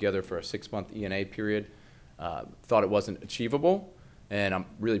put together for a 6-month E&A period, thought it wasn't achievable, and I'm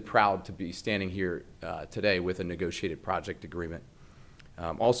really proud to be standing here today with a negotiated project agreement.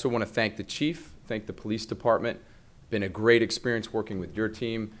 Also want to thank the chief, thank the police department. Been a great experience working with your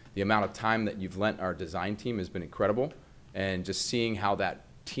team. The amount of time that you've lent our design team has been incredible, and just seeing how that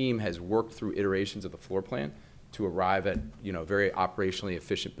team has worked through iterations of the floor plan to arrive at, you know, very operationally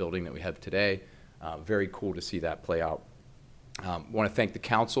efficient building that we have today. Very cool to see that play out. Want to thank the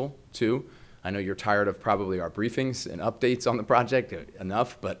council too. I know you're tired of probably our briefings and updates on the project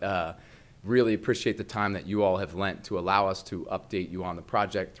enough, but really appreciate the time that you all have lent to allow us to update you on the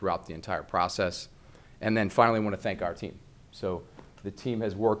project throughout the entire process. And then finally, want to thank our team. So the team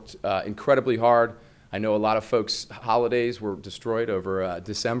has worked incredibly hard. I know a lot of folks' holidays were destroyed over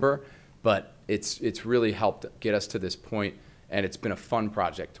December, but it's really helped get us to this point, and it's been a fun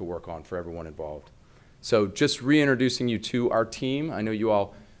project to work on for everyone involved. So just reintroducing you to our team. I know you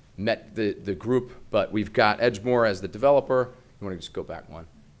all met the group, but we've got Edgemore as the developer. You want to just go back one.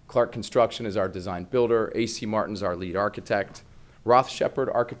 Clark Construction is our design builder. AC Martin's our lead architect. Roth Shepard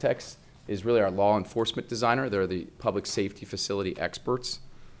Architects is really our law enforcement designer. They're the public safety facility experts.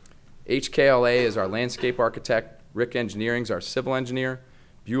 HKLA is our landscape architect. Rick Engineering is our civil engineer.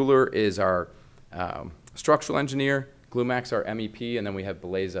 Bueller is our structural engineer. Glumax our MEP, and then we have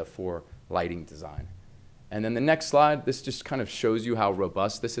Beleza for lighting design. And then the next slide, this just kind of shows you how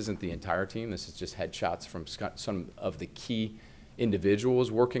robust. This isn't the entire team. This is just headshots from some of the key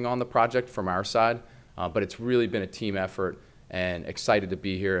individuals working on the project from our side. But it's really been a team effort, and excited to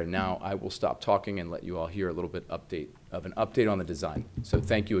be here. And now I will stop talking and let you all hear a little bit of an update on the design. So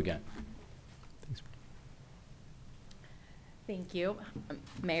thank you again. Thank you.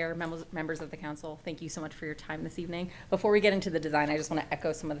 Mayor, members of the council, thank you so much for your time this evening. Before we get into the design, I just want to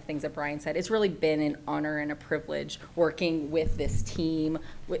echo some of the things that Brian said. It's really been an honor and a privilege working with this team,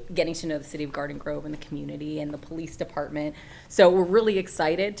 getting to know the city of Garden Grove and the community and the police department. So we're really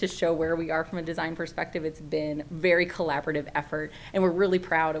excited to show where we are from a design perspective. It's been a very collaborative effort, and we're really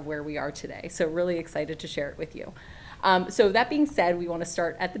proud of where we are today. So really excited to share it with you. So that being said, we want to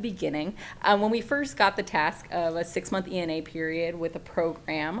start at the beginning. When we first got the task of a 6-month E&A period with a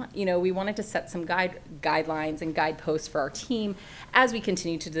program, you know, we wanted to set some guidelines and guideposts for our team as we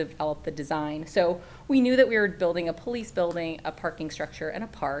continue to develop the design. So we knew that we were building a police building, a parking structure, and a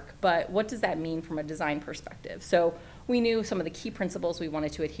park, but what does that mean from a design perspective? So we knew some of the key principles we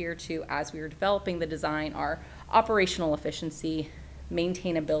wanted to adhere to as we were developing the design are operational efficiency,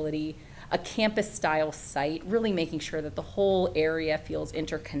 maintainability, a campus-style site, really making sure that the whole area feels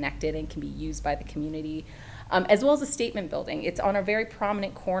interconnected and can be used by the community, as well as a statement building. It's on a very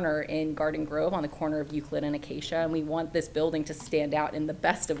prominent corner in Garden Grove, on the corner of Euclid and Acacia, and we want this building to stand out in the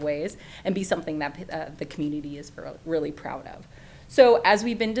best of ways and be something that the community is really proud of. So as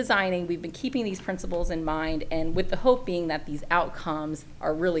we've been designing, we've been keeping these principles in mind, and with the hope being that these outcomes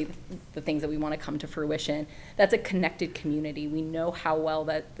are really the things that we want to come to fruition. That's a connected community. We know how well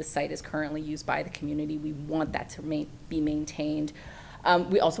that the site is currently used by the community. We want that to be maintained.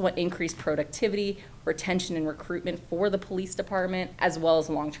 We also want increased productivity, retention, and recruitment for the police department, as well as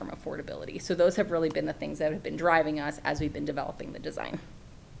long-term affordability. So those have really been the things that have been driving us as we've been developing the design.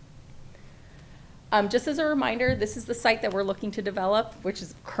 Just as a reminder, this is the site that we're looking to develop, which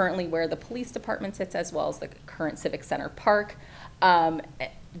is currently where the police department sits, as well as the current Civic Center Park,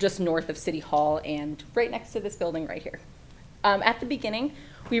 just north of City Hall and right next to this building right here. At the beginning,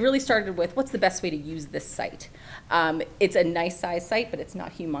 we really started with what's the best way to use this site. It's a nice size site, but it's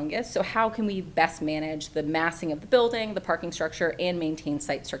not humongous. So how can we best manage the massing of the building, the parking structure, and maintain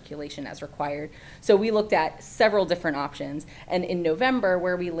site circulation as required? So we looked at several different options. And in November,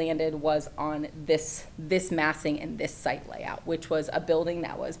 where we landed was on this massing and this site layout, which was a building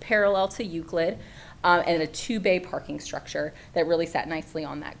that was parallel to Euclid and a 2-bay parking structure that really sat nicely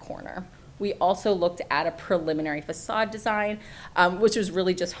on that corner. We also looked at a preliminary facade design, which was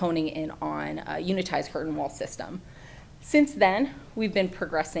really just honing in on a unitized curtain wall system. Since then, we've been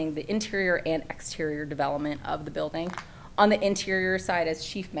progressing the interior and exterior development of the building. On the interior side, as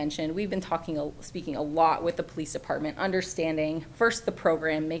Chief mentioned, we've been speaking a lot with the police department, understanding first the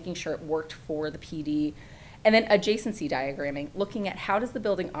program, making sure it worked for the PD, and then adjacency diagramming, looking at how does the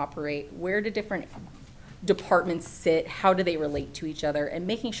building operate, where do different departments sit, how do they relate to each other, and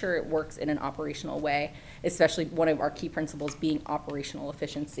making sure it works in an operational way, especially one of our key principles being operational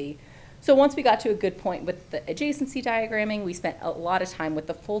efficiency. So once we got to a good point with the adjacency diagramming, we spent a lot of time with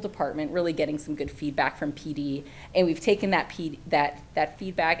the full department really getting some good feedback from PD, and we've taken that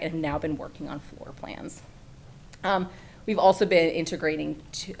feedback and have now been working on floor plans. We've also been integrating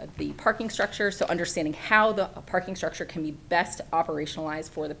to the parking structure, so understanding how the parking structure can be best operationalized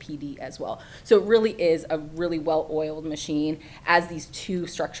for the PD as well. So it really is a really well-oiled machine as these two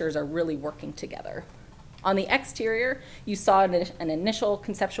structures are really working together. On the exterior, you saw an initial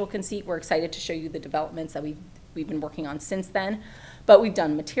conceptual conceit. We're excited to show you the developments that we've been working on since then. But we've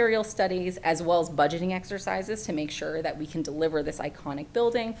done material studies as well as budgeting exercises to make sure that we can deliver this iconic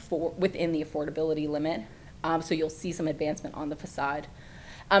building within the affordability limit. So you'll see some advancement on the facade.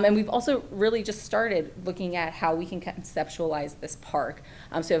 And we've also really just started looking at how we can conceptualize this park.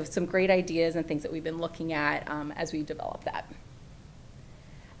 So we have some great ideas and things that we've been looking at as we develop that.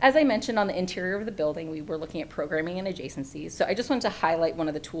 As I mentioned, on the interior of the building, we were looking at programming and adjacencies. So I just wanted to highlight one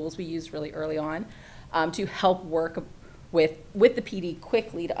of the tools we used really early on to help work with the PD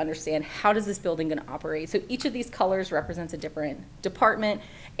quickly to understand how does this building going to operate. So each of these colors represents a different department,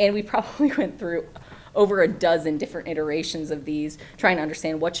 and we probably went through over a dozen different iterations of these, trying to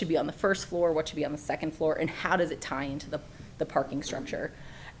understand what should be on the first floor, what should be on the second floor, and how does it tie into the parking structure.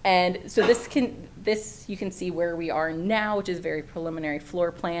 And so this you can see where we are now, which is very preliminary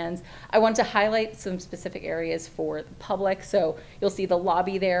floor plans. I want to highlight some specific areas for the public. So you'll see the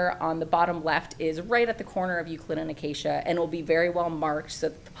lobby there on the bottom left is right at the corner of Euclid and Acacia, and will be very well marked so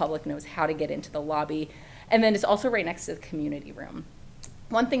that the public knows how to get into the lobby. And then it's also right next to the community room.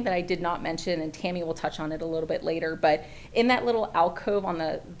 One thing that I did not mention, and Tammy will touch on it a little bit later, but in that little alcove on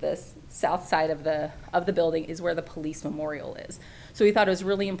the south side of the building is where the police memorial is. So we thought it was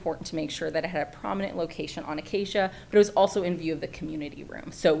really important to make sure that it had a prominent location on Acacia, but it was also in view of the community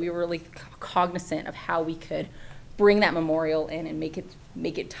room. So we were really cognizant of how we could bring that memorial in and make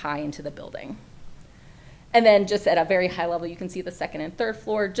it tie into the building. And then just at a very high level, you can see the second and third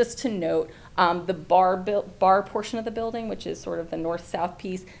floor. Just to note, the bar portion of the building, which is sort of the north-south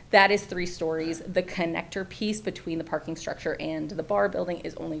piece, that is 3 stories. The connector piece between the parking structure and the bar building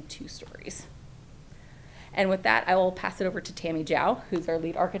is only 2 stories. And with that, I will pass it over to Tammy Zhao, who's our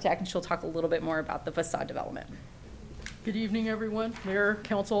lead architect, and she'll talk a little bit more about the facade development. Good evening, everyone, mayor,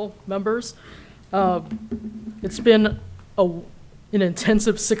 council members. It's been an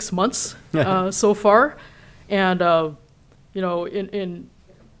intensive 6 months so far. And, you know,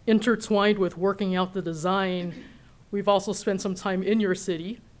 intertwined with working out the design, we've also spent some time in your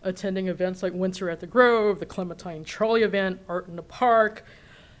city attending events like Winter at the Grove, the Clementine Trolley event, Art in the Park,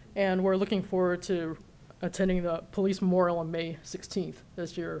 and we're looking forward to attending the Police Memorial on May 16th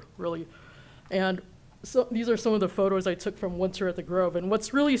this year, really. And so these are some of the photos I took from Winter at the Grove. And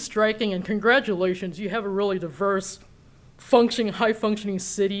what's really striking, and congratulations, you have a really diverse, high-functioning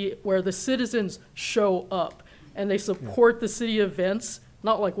city where the citizens show up and they support the city events,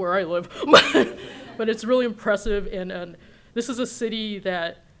 not like where I live, but it's really impressive. And this is a city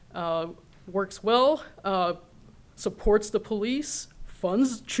that works well, supports the police,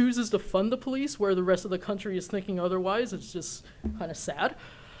 chooses to fund the police, where the rest of the country is thinking otherwise. It's just kind of sad.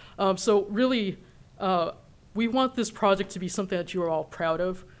 So really, we want this project to be something that you are all proud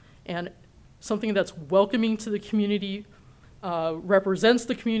of, and something that's welcoming to the community, represents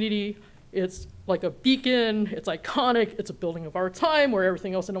the community. It's like a beacon, it's iconic, it's a building of our time, where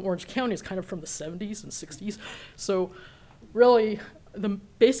everything else in Orange County is kind of from the 70s and 60s. So really, the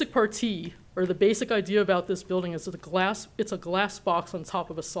basic partie, or the basic idea about this building is that it's a glass box on top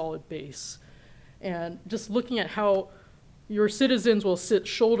of a solid base. And just looking at how your citizens will sit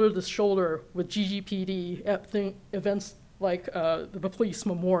shoulder to shoulder with GGPD at events like the Police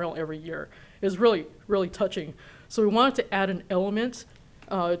Memorial every year is really, really touching. So we wanted to add an element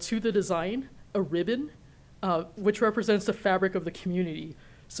to the design, a ribbon, which represents the fabric of the community.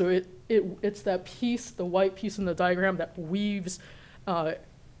 So it's that piece, the white piece in the diagram, that weaves and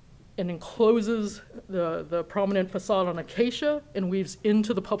encloses the prominent facade on Acacia and weaves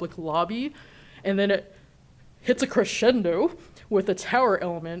into the public lobby. And then it hits a crescendo with a tower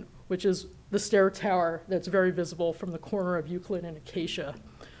element, which is the stair tower that's very visible from the corner of Euclid and Acacia.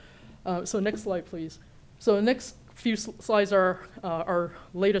 So next slide, please. So the next few slides are our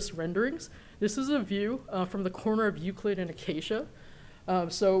latest renderings. This is a view from the corner of Euclid and Acacia.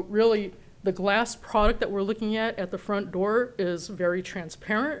 So really, the glass product that we're looking at the front door is very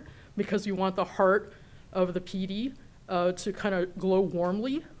transparent, because you want the heart of the PD to kind of glow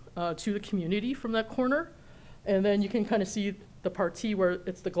warmly to the community from that corner. And then you can kind of see the partie where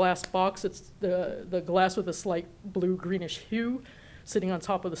it's the glass box. It's the glass with a slight blue-greenish hue sitting on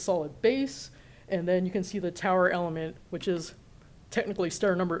top of the solid base. And then you can see the tower element, which is technically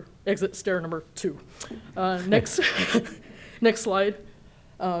exit stair number 2. Next, next slide.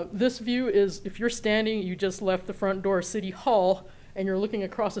 This view is, if you're standing, you just left the front door of City Hall, and you're looking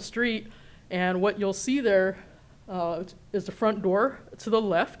across the street, and what you'll see there is the front door to the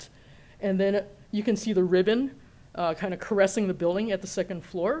left, and then you can see the ribbon kind of caressing the building at the 2nd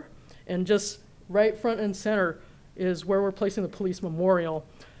floor, and just right front and center is where we're placing the police memorial.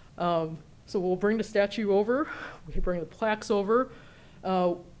 So we'll bring the statue over, we can bring the plaques over.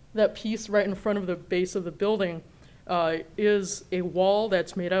 That piece right in front of the base of the building is a wall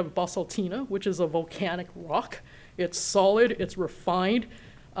that's made out of basaltina, which is a volcanic rock. It's solid, it's refined,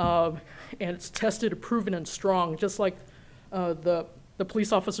 and it's tested, proven, and strong, just like the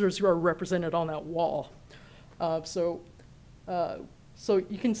police officers who are represented on that wall. So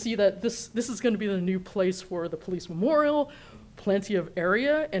you can see that this is going to be the new place for the police memorial, plenty of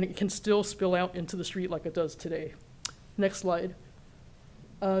area, and it can still spill out into the street like it does today. Next slide.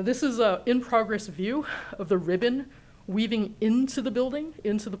 This is an in-progress view of the ribbon weaving into the building,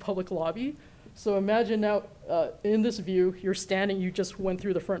 into the public lobby. So imagine now, in this view, you're standing, you just went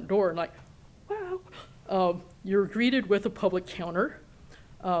through the front door, and like, wow. You're greeted with a public counter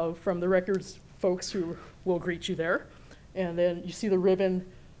from the records folks who will greet you there. And then you see the ribbon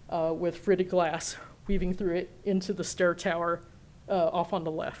with fritted glass weaving through it into the stair tower off on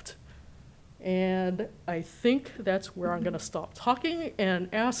the left. And I think that's where I'm going to stop talking and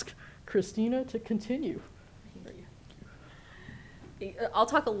ask Christina to continue. I'll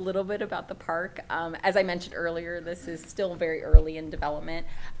talk a little bit about the park. As I mentioned earlier, this is still very early in development.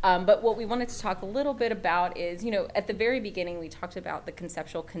 But what we wanted to talk a little bit about is, at the very beginning, we talked about the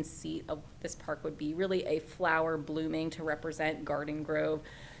conceptual conceit of this park would be really a flower blooming to represent Garden Grove.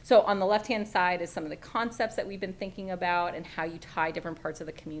 So on the left-hand side is some of the concepts that we've been thinking about and how you tie different parts of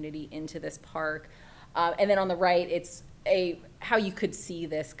the community into this park. And then on the right, it's how you could see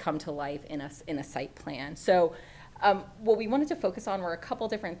this come to life in a site plan. So what we wanted to focus on were a couple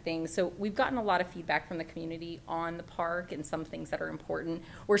different things. So we've gotten a lot of feedback from the community on the park and some things that are important.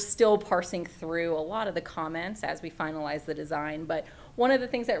 We're still parsing through a lot of the comments as we finalize the design, but one of the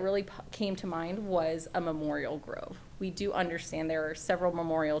things that really came to mind was a memorial grove. We do understand there are several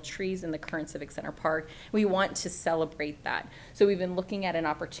memorial trees in the current Civic Center Park. We want to celebrate that. So we've been looking at an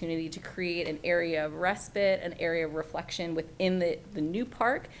opportunity to create an area of respite, an area of reflection within the new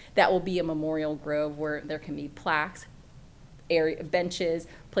park that will be a memorial grove where there can be plaques, benches,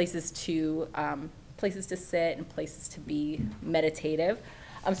 places to sit, and places to be meditative.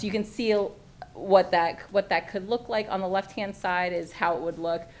 So you can see what that could look like. On the left-hand side is how it would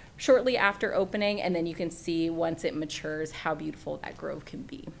look shortly after opening, and then you can see once it matures how beautiful that grove can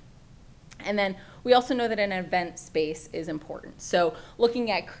be. And then we also know that an event space is important. So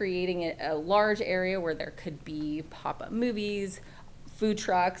looking at creating a large area where there could be pop-up movies, food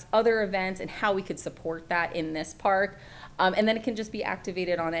trucks, other events, and how we could support that in this park. And then it can just be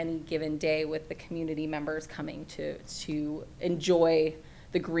activated on any given day with the community members coming to enjoy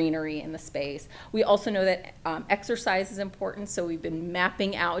the greenery in the space. We also know that exercise is important, so we've been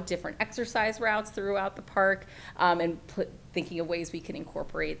mapping out different exercise routes throughout the park and thinking of ways we can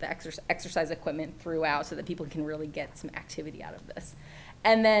incorporate the exercise equipment throughout so that people can really get some activity out of this.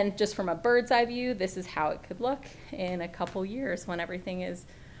 And then just from a bird's eye view, this is how it could look in a couple years when everything's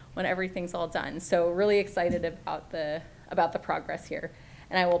all done. So really excited about the progress here.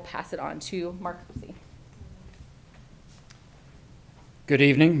 And I will pass it on to Mark Kersey. Good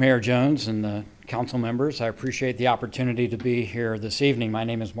evening, Mayor Jones and the council members. I appreciate the opportunity to be here this evening. My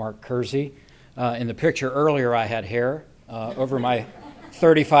name is Mark Kersey. In the picture earlier, I had hair. Over my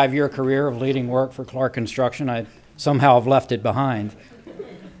 35-year career of leading work for Clark Construction, I somehow have left it behind.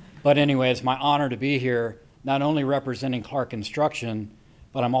 But anyway, it's my honor to be here, not only representing Clark Construction,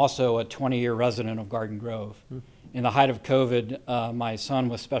 but I'm also a 20-year resident of Garden Grove. In the height of COVID, my son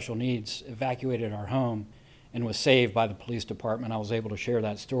with special needs evacuated our home and was saved by the police department. I was able to share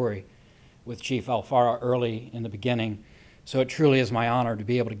that story with Chief Alfaro early in the beginning. So it truly is my honor to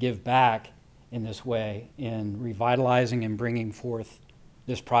be able to give back in this way in revitalizing and bringing forth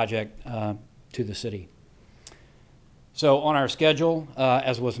this project to the city. So on our schedule,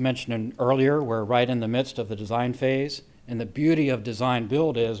 as was mentioned earlier, we're right in the midst of the design phase. And the beauty of design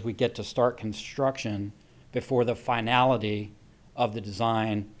build is we get to start construction before the finality of the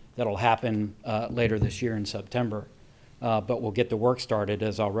design that'll happen later this year in September. But we'll get the work started,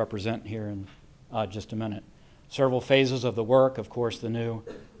 as I'll represent here in just a minute. Several phases of the work. Of course, the new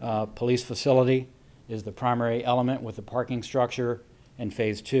police facility is the primary element with the parking structure, and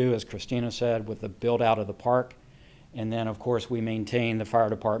phase 2, as Christina said, with the build out of the park. And then, of course, we maintain the fire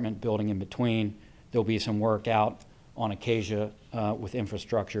department building in between. There'll be some work out on Acacia with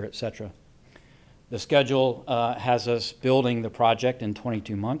infrastructure, et cetera. The schedule has us building the project in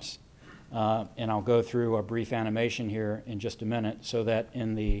 22 months. And I'll go through a brief animation here in just a minute so that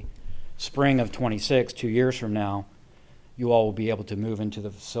in the spring of 26, 2 years from now, you all will be able to move into the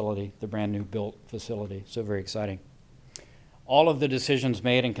facility, the brand new built facility. So very exciting. All of the decisions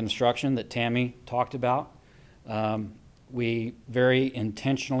made in construction that Tammy talked about, we very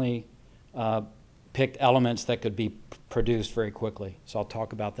intentionally picked elements that could be produced very quickly. So I'll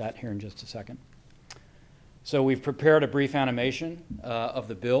talk about that here in just a second. So we've prepared a brief animation of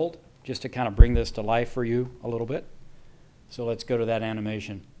the build just to kind of bring this to life for you a little bit. So let's go to that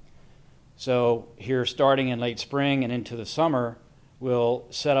animation. So here, starting in late spring and into the summer, we'll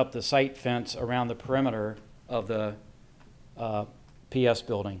set up the site fence around the perimeter of the PS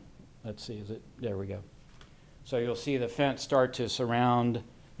building. Let's see, there we go. So you'll see the fence start to surround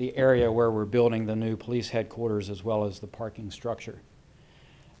the area where we're building the new police headquarters as well as the parking structure.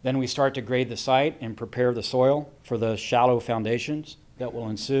 Then we start to grade the site and prepare the soil for the shallow foundations that will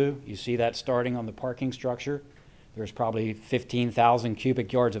ensue. You see that starting on the parking structure. There's probably 15,000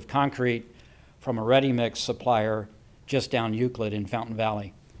 cubic yards of concrete from a ready-mix supplier just down Euclid in Fountain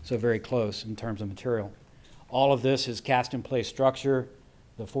Valley, so very close in terms of material. All of this is cast-in-place structure,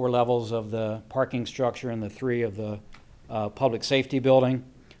 the 4 levels of the parking structure and the 3 of the public safety building,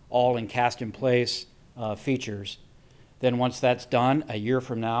 all in cast-in-place features. Then once that's done, a year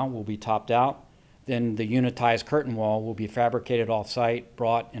from now, we'll be topped out. Then the unitized curtain wall will be fabricated off-site,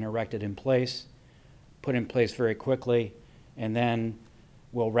 brought and erected in place, put in place very quickly, and then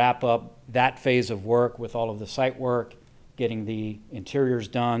we'll wrap up that phase of work with all of the site work, getting the interiors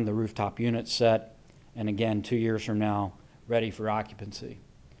done, the rooftop units set, and again, 2 years from now, ready for occupancy.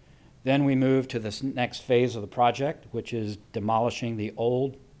 Then we move to this next phase of the project, which is demolishing the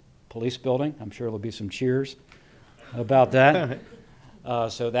old police building. I'm sure there'll be some cheers about that.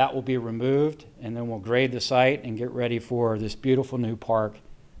 So that will be removed, and then we'll grade the site and get ready for this beautiful new park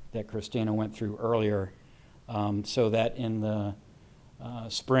that Christina went through earlier, so that in the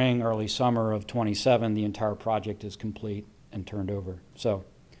spring, early summer of 27, the entire project is complete and turned over. So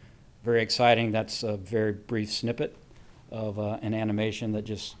very exciting. That's a very brief snippet of an animation that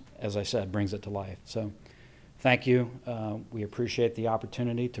just, as I said, brings it to life. So thank you. We appreciate the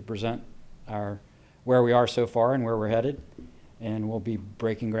opportunity to present where we are so far and where we're headed. And we'll be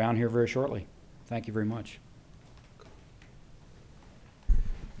breaking ground here very shortly. Thank you very much.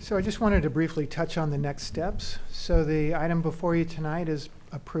 So I just wanted to briefly touch on the next steps. So the item before you tonight is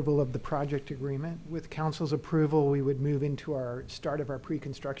approval of the project agreement. With council's approval, we would move into our start of our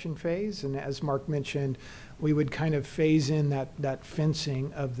pre-construction phase. And as Mark mentioned, we would kind of phase in that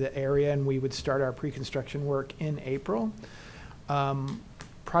fencing of the area, and we would start our pre-construction work in April.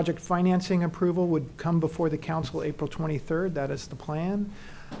 Project financing approval would come before the council April 23rd. That is the plan.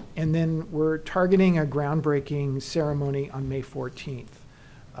 And then we're targeting a groundbreaking ceremony on May 14th.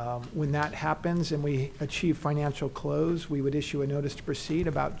 When that happens and we achieve financial close, we would issue a notice to proceed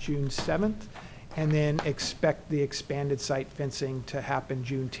about June 7th, and then expect the expanded site fencing to happen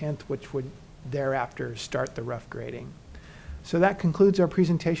June 10th, which would thereafter start the rough grading. So that concludes our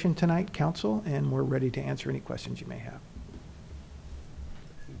presentation tonight, council, and we're ready to answer any questions you may have.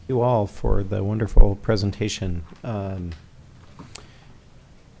 Thank you all for the wonderful presentation.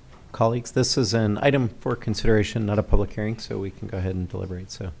 Colleagues, this is an item for consideration, not a public hearing, so we can go ahead and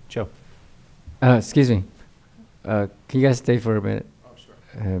deliberate. So, Joe. Excuse me. Can you guys stay for a minute? Oh,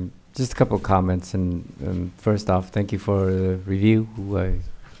 sure. Just a couple of comments. And first off, thank you for the review. I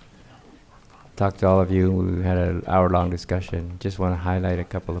talked to all of you. We had an hour-long discussion. Just want to highlight a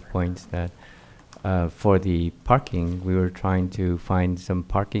couple of points that for the parking, we were trying to find some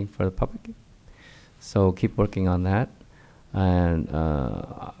parking for the public. So keep working on that. And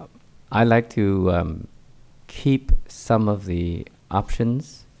I like to keep some of the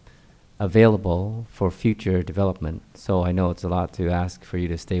options available for future development. So I know it's a lot to ask for you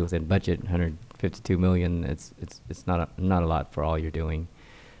to stay within budget, 152 million. It's not a lot for all you're doing.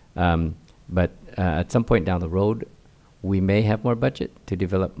 But at some point down the road, we may have more budget to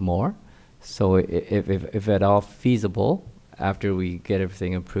develop more. So if at all feasible, after we get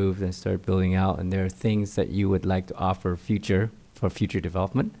everything approved and start building out, and there are things that you would like to offer for future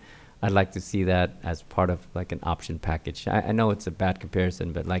development, I'd like to see that as part of like an option package. I know it's a bad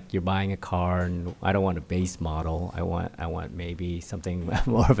comparison, but like you're buying a car, and I don't want a base model. I want maybe something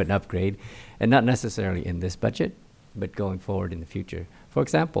more of an upgrade, and not necessarily in this budget, but going forward in the future. For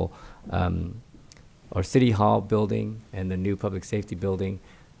example, our City Hall building and the new public safety building,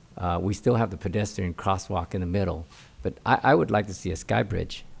 we still have the pedestrian crosswalk in the middle, but I would like to see a sky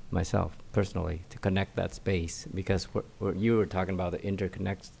bridge myself personally to connect that space, because you were talking about the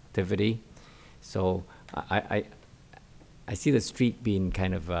interconnectivity. So I see the street being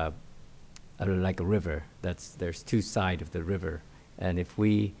kind of like a river. There's two sides of the river, and if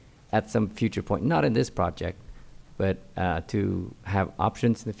we, at some future point, not in this project, but to have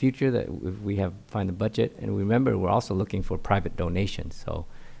options in the future that if we find the budget, and remember we're also looking for private donations. So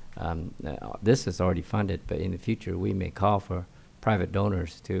this is already funded, but in the future we may call for private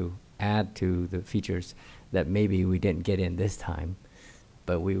donors to add to the features that maybe we didn't get in this time,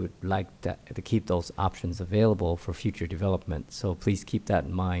 but we would like to keep those options available for future development. So please keep that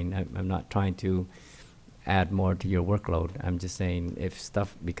in mind. I'm not trying to add more to your workload. I'm just saying if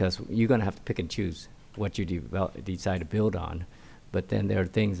stuff, because you're going to have to pick and choose what you decide to build on, but then there are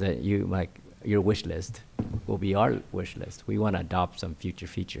things that you like, your wish list will be our wish list. We want to adopt some future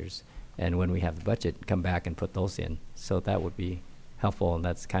features, and when we have the budget, come back and put those in. So that would be helpful, and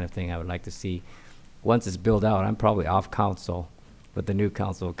that's the kind of thing I would like to see. Once it's built out, I'm probably off council, but the new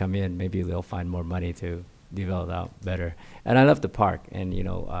council will come in, maybe they'll find more money to develop out better. And I love the park, and you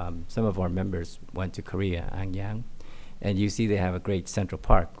know, some of our members went to Korea, Anyang, and you see they have a great central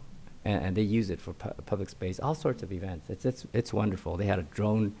park, and they use it for public space, all sorts of events. It's wonderful. They had a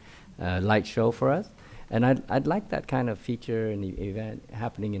drone light show for us, and I'd like that kind of feature and event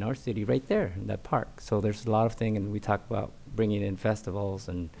happening in our city right there in that park. So there's a lot of things, and we talk about bringing in festivals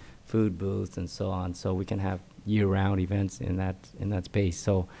and food booths and so on, so we can have year-round events in that space.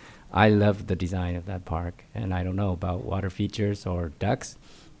 So I love the design of that park, and I don't know about water features or ducks,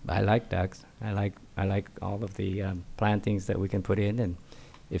 but I like ducks. I like all of the plantings that we can put in, and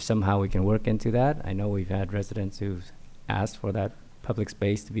if somehow we can work into that. I know we've had residents who've asked for that public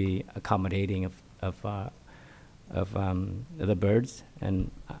space to be accommodating of the birds, and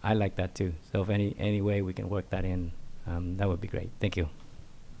I like that too. So if any way we can work that in, that would be great. Thank you.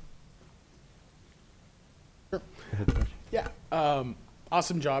 Yeah,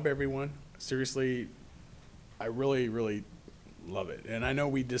 awesome job, everyone. Seriously, I really, really love it. And I know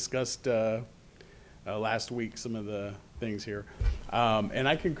we discussed last week some of the things here, and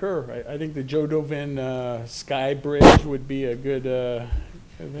I concur. I think the Joe Dovin Sky Bridge would be a good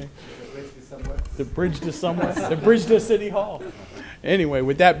thing. The bridge to somewhere. The bridge to City Hall. Anyway,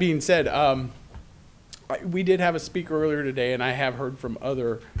 with that being said, we did have a speaker earlier today, and I have heard from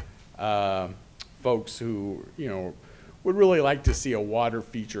other folks who, you know, would really like to see a water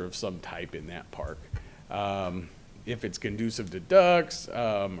feature of some type in that park. If it's conducive to ducks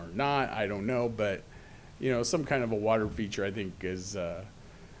or not, I don't know, but you know, some kind of a water feature I think is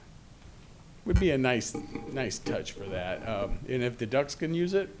would be a nice touch for that. And if the ducks can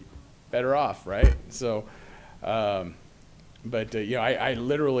use it, better off, right? So, but you know, I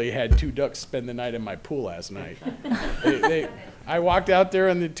literally had 2 ducks spend the night in my pool last night. I walked out there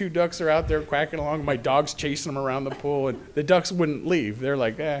and the 2 ducks are out there quacking along. My dog's chasing them around the pool, and the ducks wouldn't leave. They're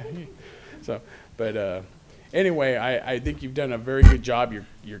like, eh. So, but anyway, I think you've done a very good job.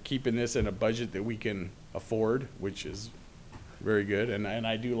 You're keeping this in a budget that we can afford, which is very good. And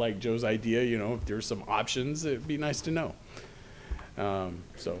I do like Joe's idea. You know, if there's some options, it'd be nice to know.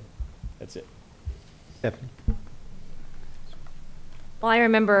 So, that's it. Stephanie? Well, I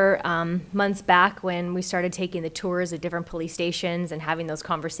remember months back when we started taking the tours at different police stations and having those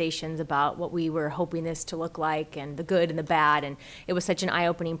conversations about what we were hoping this to look like and the good and the bad. And it was such an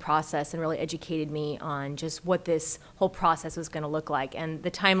eye-opening process and really educated me on just what this whole process was going to look like. And the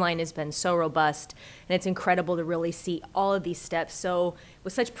timeline has been so robust, and it's incredible to really see all of these steps so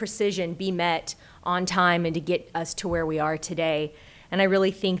with such precision be met on time and to get us to where we are today. And I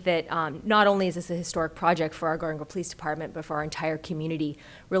really think that not only is this a historic project for our Garden Grove Police Department, but for our entire community,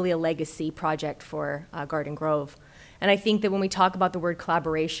 really a legacy project for Garden Grove. And I think that when we talk about the word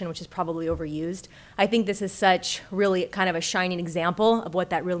collaboration, which is probably overused, I think this is such really kind of a shining example of what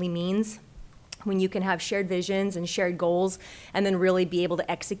that really means. When you can have shared visions and shared goals and then really be able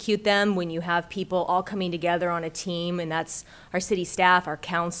to execute them when you have people all coming together on a team, and that's our city staff, our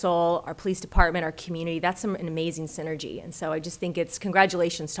council, our police department, our community. That's an amazing synergy. And so I just think it's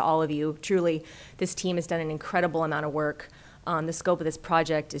congratulations to all of you. Truly, this team has done an incredible amount of work. The scope of this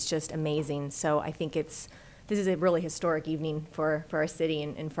project is just amazing. So I think this is a really historic evening for our city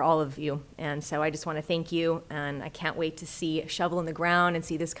and for all of you. And so I just want to thank you, and I can't wait to see a shovel in the ground and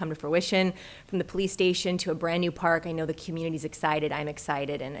see this come to fruition, from the police station to a brand new park. I know the community's excited. I'm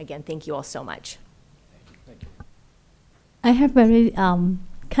excited. And again, thank you all so much. Thank you. I have very kind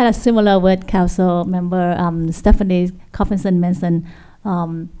of similar what Council Member Stephanie Coffinson mentioned.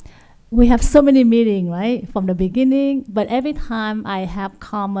 We have so many meetings, right, from the beginning, but every time I have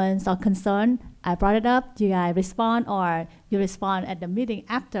comments or concern, I brought it up, you guys respond, or you respond at the meeting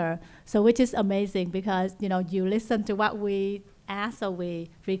after. So which is amazing because, you know, you listen to what we ask or we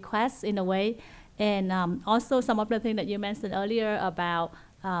request in a way. And also some of the things that you mentioned earlier about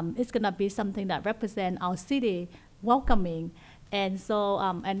it's gonna be something that represent our city, welcoming. And so,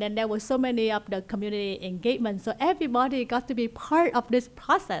 and then there was so many of the community engagement. So everybody got to be part of this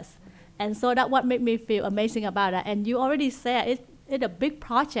process. And so that's what made me feel amazing about it. And you already said it's a big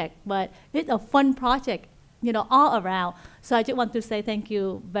project, but it's a fun project, you know, all around. So I just want to say thank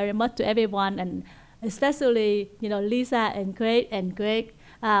you very much to everyone, and especially, you know, Lisa and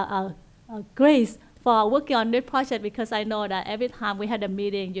Grace for working on this project, because I know that every time we had a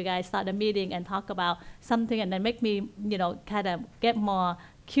meeting, you guys start a meeting and talk about something, and then make me, you know, kind of get more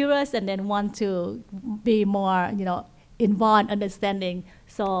curious and then want to be more, you know, involved, understanding.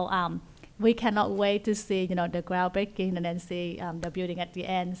 So we cannot wait to see, you know, the groundbreaking and then see the building at the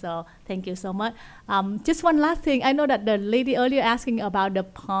end. So thank you so much. Just one last thing. I know that the lady earlier asking about the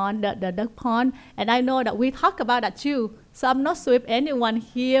pond, the duck pond, and I know that we talked about that too. So I'm not sure if anyone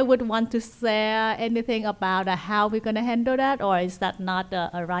here would want to share anything about how we're going to handle that, or is that not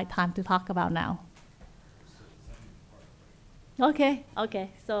a right time to talk about now? Okay,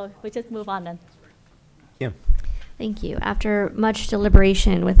 so we just move on then. Yeah. Thank you. After much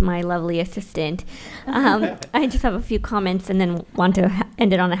deliberation with my lovely assistant, I just have a few comments and then want to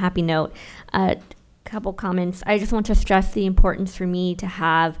end it on a happy note. Couple comments. I just want to stress the importance for me to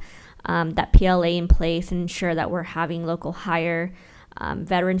have that PLA in place and ensure that we're having local hire,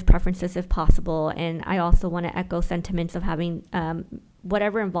 veterans preferences if possible. And I also want to echo sentiments of having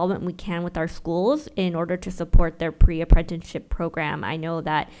whatever involvement we can with our schools in order to support their pre-apprenticeship program. I know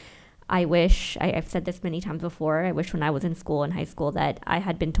that I wish, I've said this many times before, I wish when I was in school, in high school, that I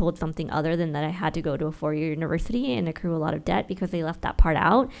had been told something other than that I had to go to a four-year university and accrue a lot of debt, because they left that part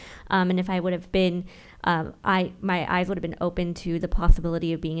out. And if I would have been, my eyes would have been open to the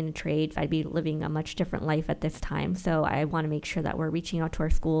possibility of being in the trades, I'd be living a much different life at this time. So I want to make sure that we're reaching out to our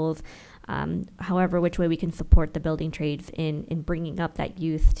schools, however which way we can support the building trades in bringing up that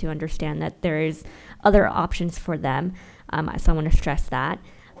youth to understand that there is other options for them. So I want to stress that.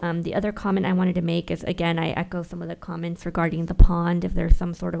 The other comment I wanted to make is, again, I echo some of the comments regarding the pond. If there's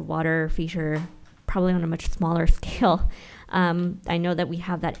some sort of water feature, probably on a much smaller scale. I know that we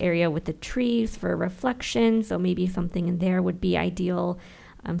have that area with the trees for reflection, so maybe something in there would be ideal,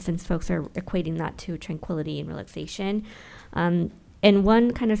 since folks are equating that to tranquility and relaxation. And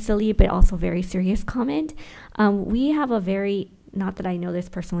one kind of silly but also very serious comment. We have a very, not that I know this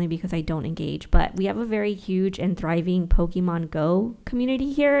personally because I don't engage, but we have a very huge and thriving Pokemon Go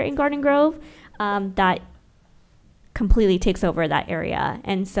community here in Garden Grove that completely takes over that area.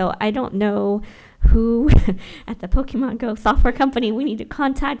 And so I don't know who at the Pokemon Go software company we need to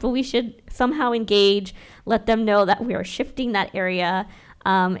contact, but we should somehow engage, let them know that we are shifting that area.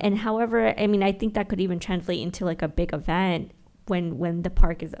 And however, I mean, I think that could even translate into like a big event when the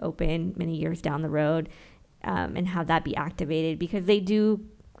park is open many years down the road. And have that be activated, because they do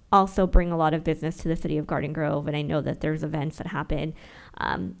also bring a lot of business to the city of Garden Grove, and I know that there's events that happen.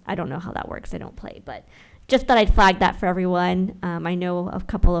 I don't know how that works. I don't play, but just thought I'd flag that for everyone. I know a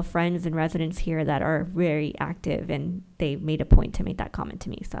couple of friends and residents here that are very active, and they made a point to make that comment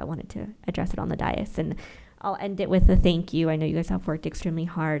to me, so I wanted to address it on the dais. And I'll end it with a thank you. I know you guys have worked extremely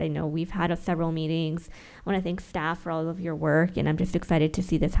hard. I know we've had several meetings. I want to thank staff for all of your work, and I'm just excited to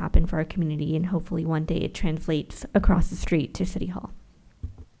see this happen for our community, and hopefully one day it translates across the street to City Hall.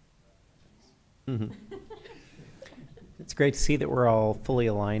 Mm-hmm. It's great to see that we're all fully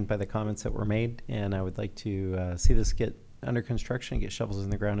aligned by the comments that were made, and I would like to see this get under construction and get shovels in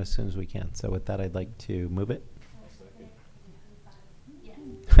the ground as soon as we can. So with that, I'd like to move it.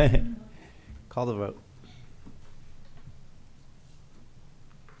 Call the vote.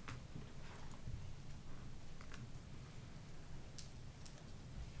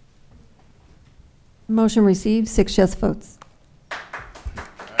 Motion received, 6 yes votes.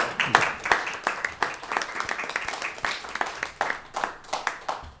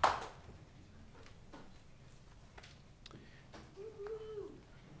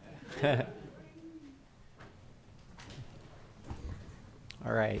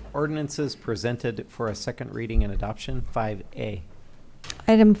 All right, ordinances presented for a second reading and adoption, 5A.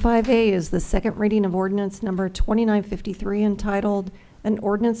 Item 5A is the second reading of ordinance number 2953, entitled An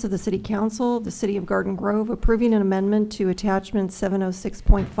Ordinance of the City Council of the City of Garden Grove approving an amendment to attachment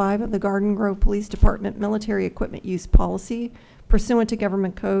 706.5 of the Garden Grove Police Department Military Equipment Use Policy pursuant to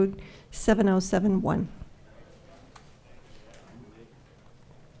Government Code 7071.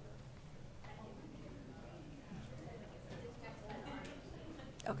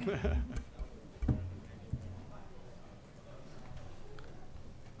 Okay.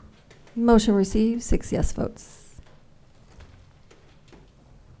 Motion received, 6 yes votes.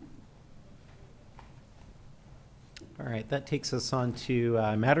 All right, that takes us on to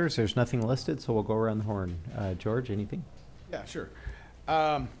matters. There's nothing listed, so we'll go around the horn. George, anything? Yeah, sure.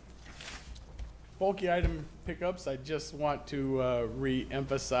 Bulky item pickups, I just want to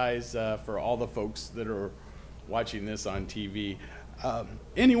re-emphasize for all the folks that are watching this on TV.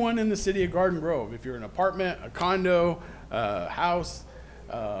 Anyone in the city of Garden Grove, if you're an apartment, a condo, a house,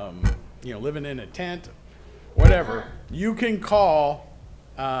 living in a tent, whatever, you can call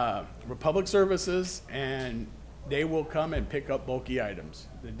Republic Services and they will come and pick up bulky items.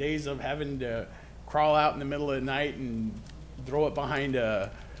 The days of having to crawl out in the middle of the night and throw it behind in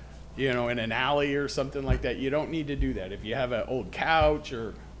an alley or something like that, you don't need to do that. If you have an old couch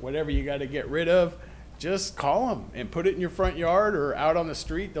or whatever you got to get rid of, just call them and put it in your front yard or out on the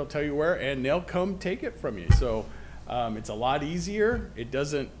street. They'll tell you where, and they'll come take it from you. So it's a lot easier. It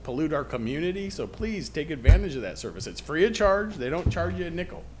doesn't pollute our community. So please take advantage of that service. It's free of charge. They don't charge you a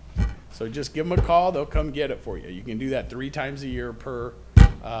nickel. So just give them a call. They'll come get it for you. You can do that 3 times a year per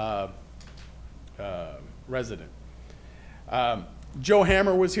resident. Joe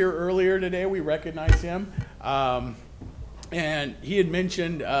Hammer was here earlier today. We recognize him. And he had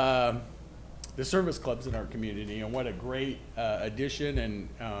mentioned the service clubs in our community and what a great addition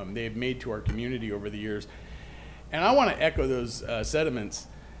and they've made to our community over the years. And I want to echo those sentiments.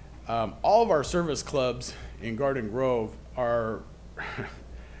 All of our service clubs in Garden Grove are,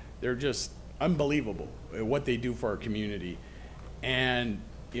 they're just unbelievable at what they do for our community. And,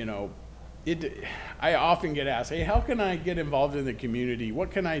 I often get asked, hey, how can I get involved in the community?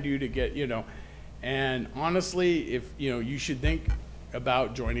 What can I do to get, and honestly, if, you should think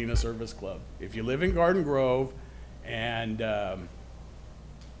about joining a service club. If you live in Garden Grove and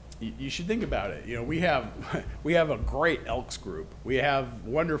you should think about it. We have a great Elks group. We have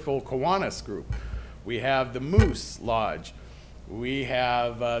wonderful Kiwanis group. We have the Moose Lodge. We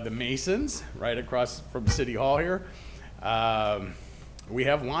have the Masons right across from City Hall here. We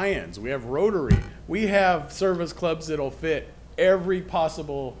have Lions. We have Rotary. We have service clubs that'll fit every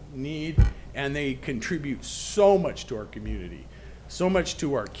possible need, and they contribute so much to our community, so much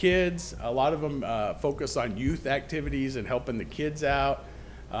to our kids. A lot of them focus on youth activities and helping the kids out.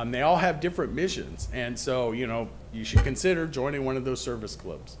 They all have different missions, and so you should consider joining one of those service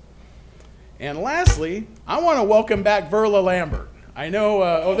clubs. And lastly, I want to welcome back Verla Lambert. I know,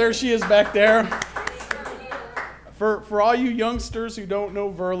 oh, there she is back there. For all you youngsters who don't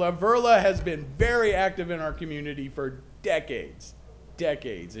know Verla, Verla has been very active in our community for decades,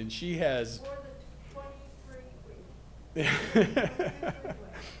 and she has,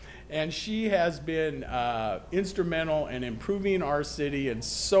 and she has been instrumental in improving our city in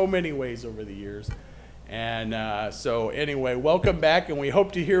so many ways over the years. And so anyway, welcome back, and we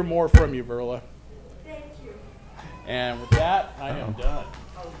hope to hear more from you, Verla. Thank you. And with that, I am done.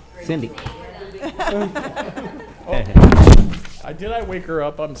 Cindy. Did I wake her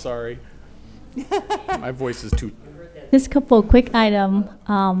up? I'm sorry. My voice is too... Just a couple quick items.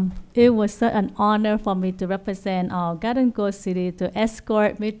 It was such an honor for me to represent our Garden Grove City to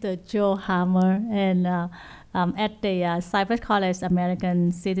escort Mr. Joe Hammer and at the Cypress College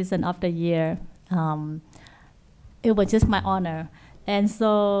American Citizen of the Year. It was just my honor. And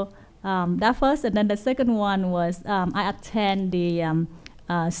so that first, and then the second one was I attend the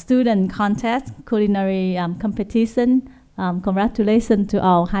student contest, culinary competition. Congratulations to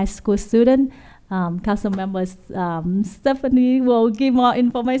our high school student. Council members Stephanie will give more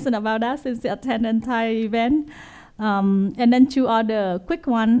information about that since she attended the entire event. And then 2 other quick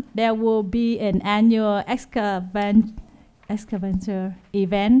one. There will be an annual excavator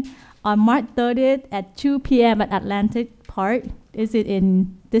event on March 30th at 2 p.m. at Atlantic Park. Is it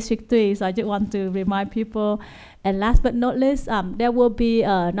in District 3? So I just want to remind people. And last but not least, there will be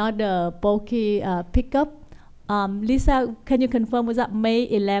another bulky pickup. Lisa, can you confirm, was that May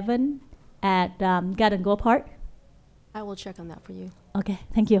 11 at Garden Grove Park? I will check on that for you. Okay,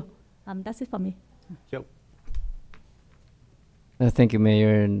 thank you. That's it for me. Joe. Thank you,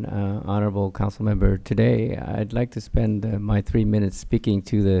 Mayor and Honorable Council Member. Today, I'd like to spend my 3 minutes speaking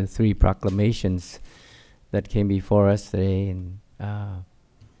to the 3 proclamations that came before us today, and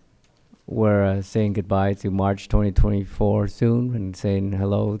we're saying goodbye to March 2024 soon, and saying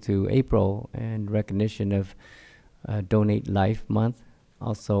hello to April in recognition of Donate Life Month,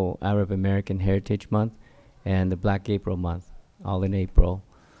 also Arab American Heritage Month, and the Black April Month, all in April.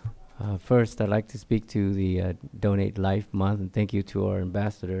 First, I'd like to speak to the Donate Life Month, and thank you to our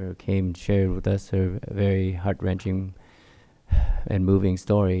ambassador who came and shared with us her very heart-wrenching and moving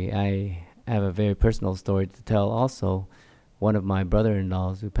story. I have a very personal story to tell also. one of my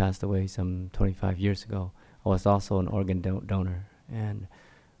brother-in-laws who passed away some 25 years ago was also an organ donor, and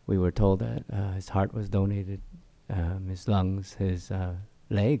we were told that his heart was donated, his lungs, his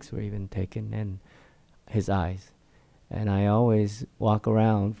legs were even taken, and his eyes. And I always walk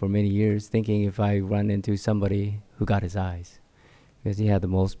around for many years thinking if I run into somebody who got his eyes, because he had the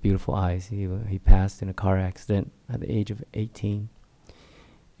most beautiful eyes. He passed in a car accident at the age of 18.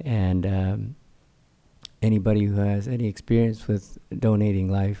 And anybody who has any experience with donating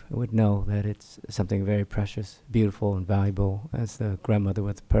life would know that it's something very precious, beautiful, and valuable, as the grandmother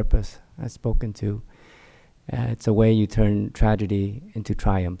with purpose has spoken to. It's a way you turn tragedy into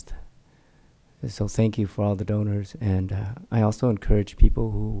triumph. So thank you for all the donors, and I also encourage people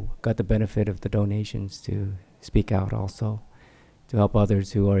who got the benefit of the donations to speak out also, to help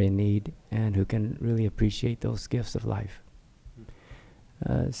others who are in need and who can really appreciate those gifts of life.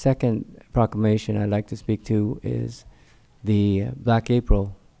 Second proclamation I'd like to speak to is the Black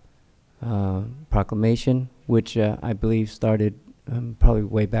April proclamation, which I believe started probably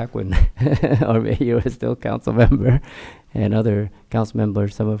way back when our mayor was still council member, and other council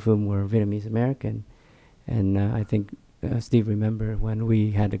members, some of whom were Vietnamese American. And I think Steve remember when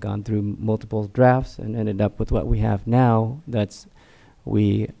we had gone through multiple drafts and ended up with what we have now. That's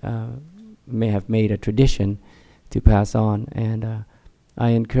we may have made a tradition to pass on, and I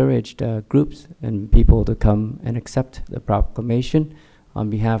encouraged groups and people to come and accept the proclamation on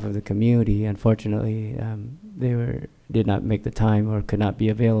behalf of the community. Unfortunately, they did not make the time or could not be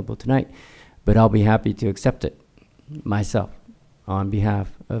available tonight, but I'll be happy to accept it myself on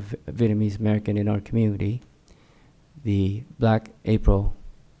behalf of Vietnamese American in our community. The Black April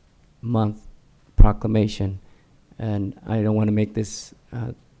month proclamation, and I don't want to make this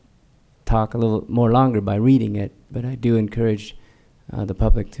talk a little more longer by reading it, but I do encourage the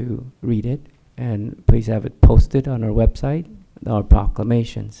public to read it, and please have it posted on our website, our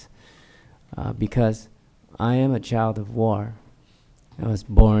proclamations, because I am a child of war. I was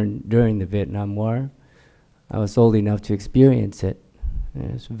born during the Vietnam War. I was old enough to experience it,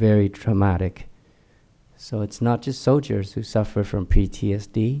 and it's very traumatic. So it's not just soldiers who suffer from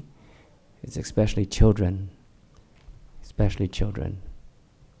PTSD, it's especially children,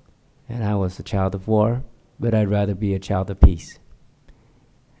 And I was a child of war, but I'd rather be a child of peace.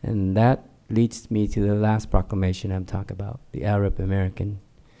 And that leads me to the last proclamation I'm talking about, the Arab American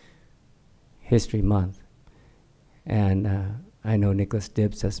History Month. And I know Nicholas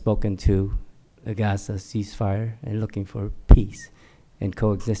Dibbs has spoken to the Gaza ceasefire and looking for peace and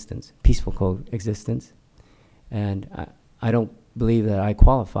coexistence, peaceful coexistence. And I don't believe that I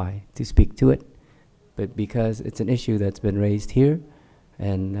qualify to speak to it, but because it's an issue that's been raised here,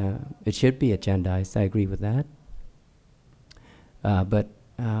 and it should be agendized, I agree with that. But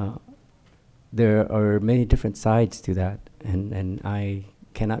there are many different sides to that, and I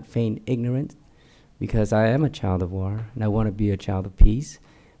cannot feign ignorance, because I am a child of war, and I want to be a child of peace,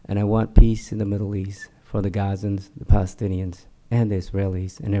 and I want peace in the Middle East for the Gazans, the Palestinians, and the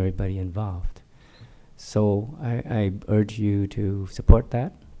Israelis, and everybody involved. So I urge you to support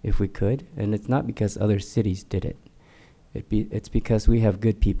that, if we could, and it's not because other cities did it. It's because we have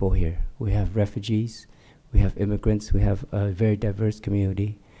good people here. We have refugees, we have immigrants, we have a very diverse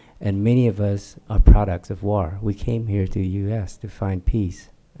community, and many of us are products of war. We came here to the U.S. to find peace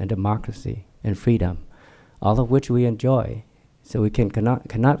and democracy and freedom, all of which we enjoy. So we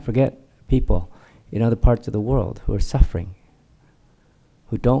cannot forget people in other parts of the world who are suffering,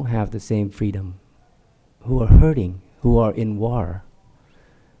 who don't have the same freedom, who are hurting, who are in war.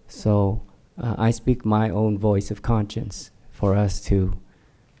 So I speak my own voice of conscience for us to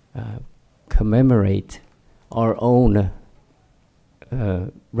commemorate our own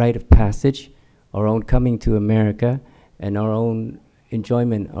rite of passage, our own coming to America, and our own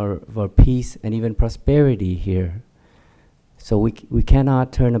enjoyment of our peace and even prosperity here. So we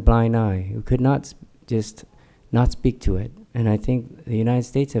cannot turn a blind eye. We could not just not speak to it. And I think the United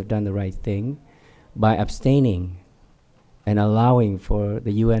States have done the right thing by abstaining and allowing for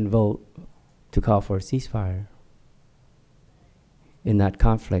the UN vote to call for a ceasefire in that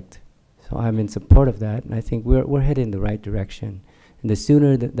conflict. So I'm in support of that, and I think we're headed in the right direction. And the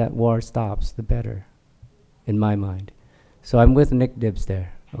sooner that war stops, the better, in my mind. So I'm with Nick Dibbs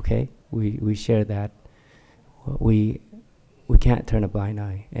there, okay? We share that. We can't turn a blind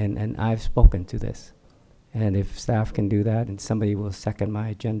eye, and I've spoken to this. And if staff can do that, and somebody will second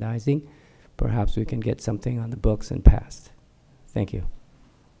my agendizing, perhaps we can get something on the books and passed. Thank you.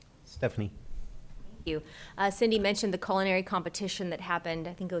 Stephanie. Thank you. Cindy mentioned the culinary competition that happened,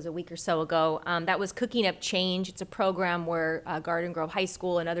 I think it was a week or so ago. That was Cooking Up Change. It's a program where Garden Grove High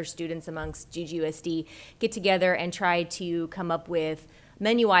School and other students amongst GGUSD get together and try to come up with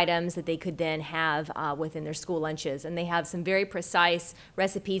menu items that they could then have within their school lunches. And they have some very precise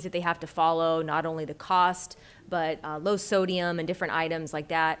recipes that they have to follow, not only the cost, but low sodium and different items like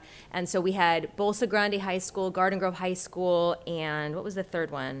that. And so we had Bolsa Grande High School, Garden Grove High School, and what was the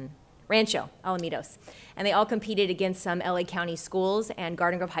third one? Rancho Alamitos. And they all competed against some LA County schools, and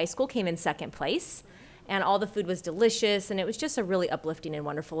Garden Grove High School came in second place. And all the food was delicious, and it was just a really uplifting and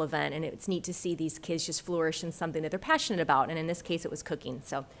wonderful event. And it's neat to see these kids just flourish in something that they're passionate about. And in this case, it was cooking.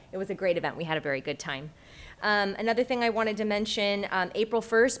 So it was a great event. We had a very good time. Another thing I wanted to mention, April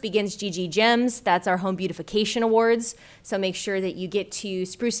 1st begins GG Gems. That's our Home Beautification Awards. So make sure that you get to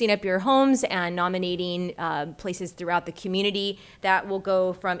sprucing up your homes and nominating places throughout the community. That will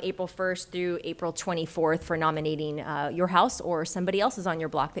go from April 1st through April 24th for nominating your house or somebody else's on your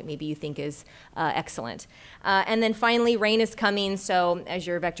block that maybe you think is excellent. And then finally, rain is coming. So as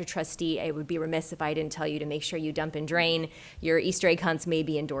your Vector trustee, I would be remiss if I didn't tell you to make sure you dump and drain. Your Easter egg hunts may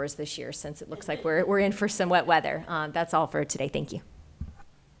be indoors this year since it looks like we're in for some wet weather. That's all for today. Thank you.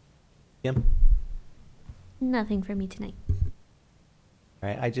 Kim? Nothing for me tonight. All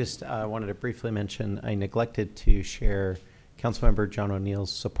right, I just wanted to briefly mention I neglected to share Councilmember John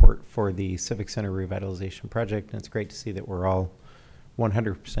O'Neill's support for the Civic Center Revitalization Project, and it's great to see that we're all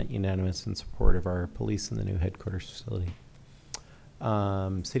 100% unanimous in support of our police and the new headquarters facility.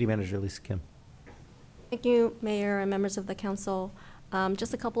 City Manager Lisa Kim. Thank you, Mayor and members of the council.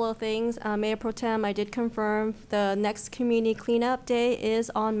 Just a couple of things. Mayor Pro Tem, I did confirm the next community cleanup day is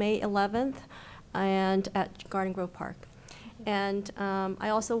on May 11th and at Garden Grove Park. And I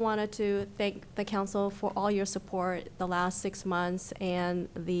also wanted to thank the council for all your support the last 6 months and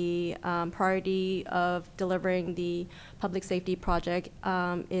the priority of delivering the public safety project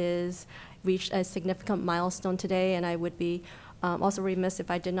is reached a significant milestone today, and I would be also remiss if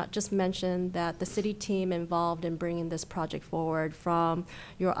I did not just mention that the city team involved in bringing this project forward, from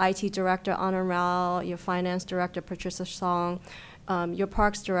your IT director, Anna Rao, your finance director, Patricia Song, your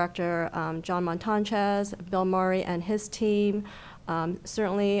parks director, John Montanchez, Bill Murray and his team,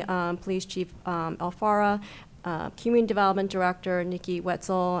 certainly Police Chief Alfara, Community Development Director Nikki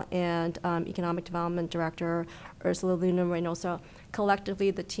Wetzel, and Economic Development Director Ursula Luna Reynoso.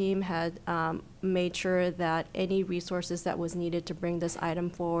 Collectively, the team had made sure that any resources that was needed to bring this item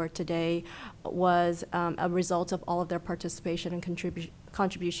forward today was a result of all of their participation and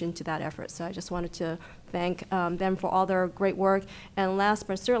contribution to that effort. So I just wanted to thank them for all their great work. And last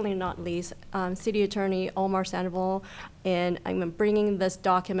but certainly not least, City Attorney Omar Sandoval in bringing this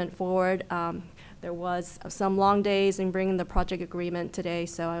document forward. There was some long days in bringing the project agreement today,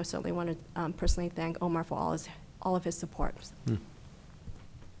 so I certainly want to personally thank Omar for all of his support.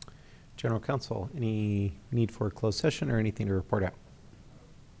 General Counsel, any need for a closed session or anything to report out?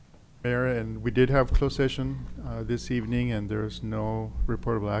 Mayor, and we did have closed session this evening, and there's no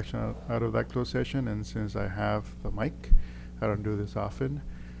reportable action out of that closed session. And since I have the mic, I don't do this often,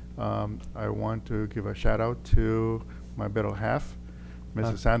 I want to give a shout out to my better half.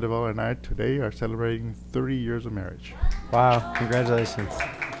 Mrs. Sandoval and I today are celebrating 30 years of marriage. Wow, congratulations.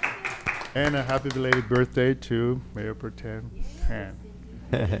 And a happy belated birthday to Mayor Pro Tem Han.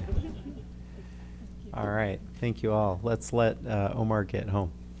 All right, thank you all. Let's let Omar get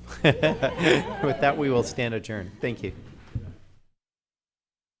home. With that, we will stand adjourned. Thank you.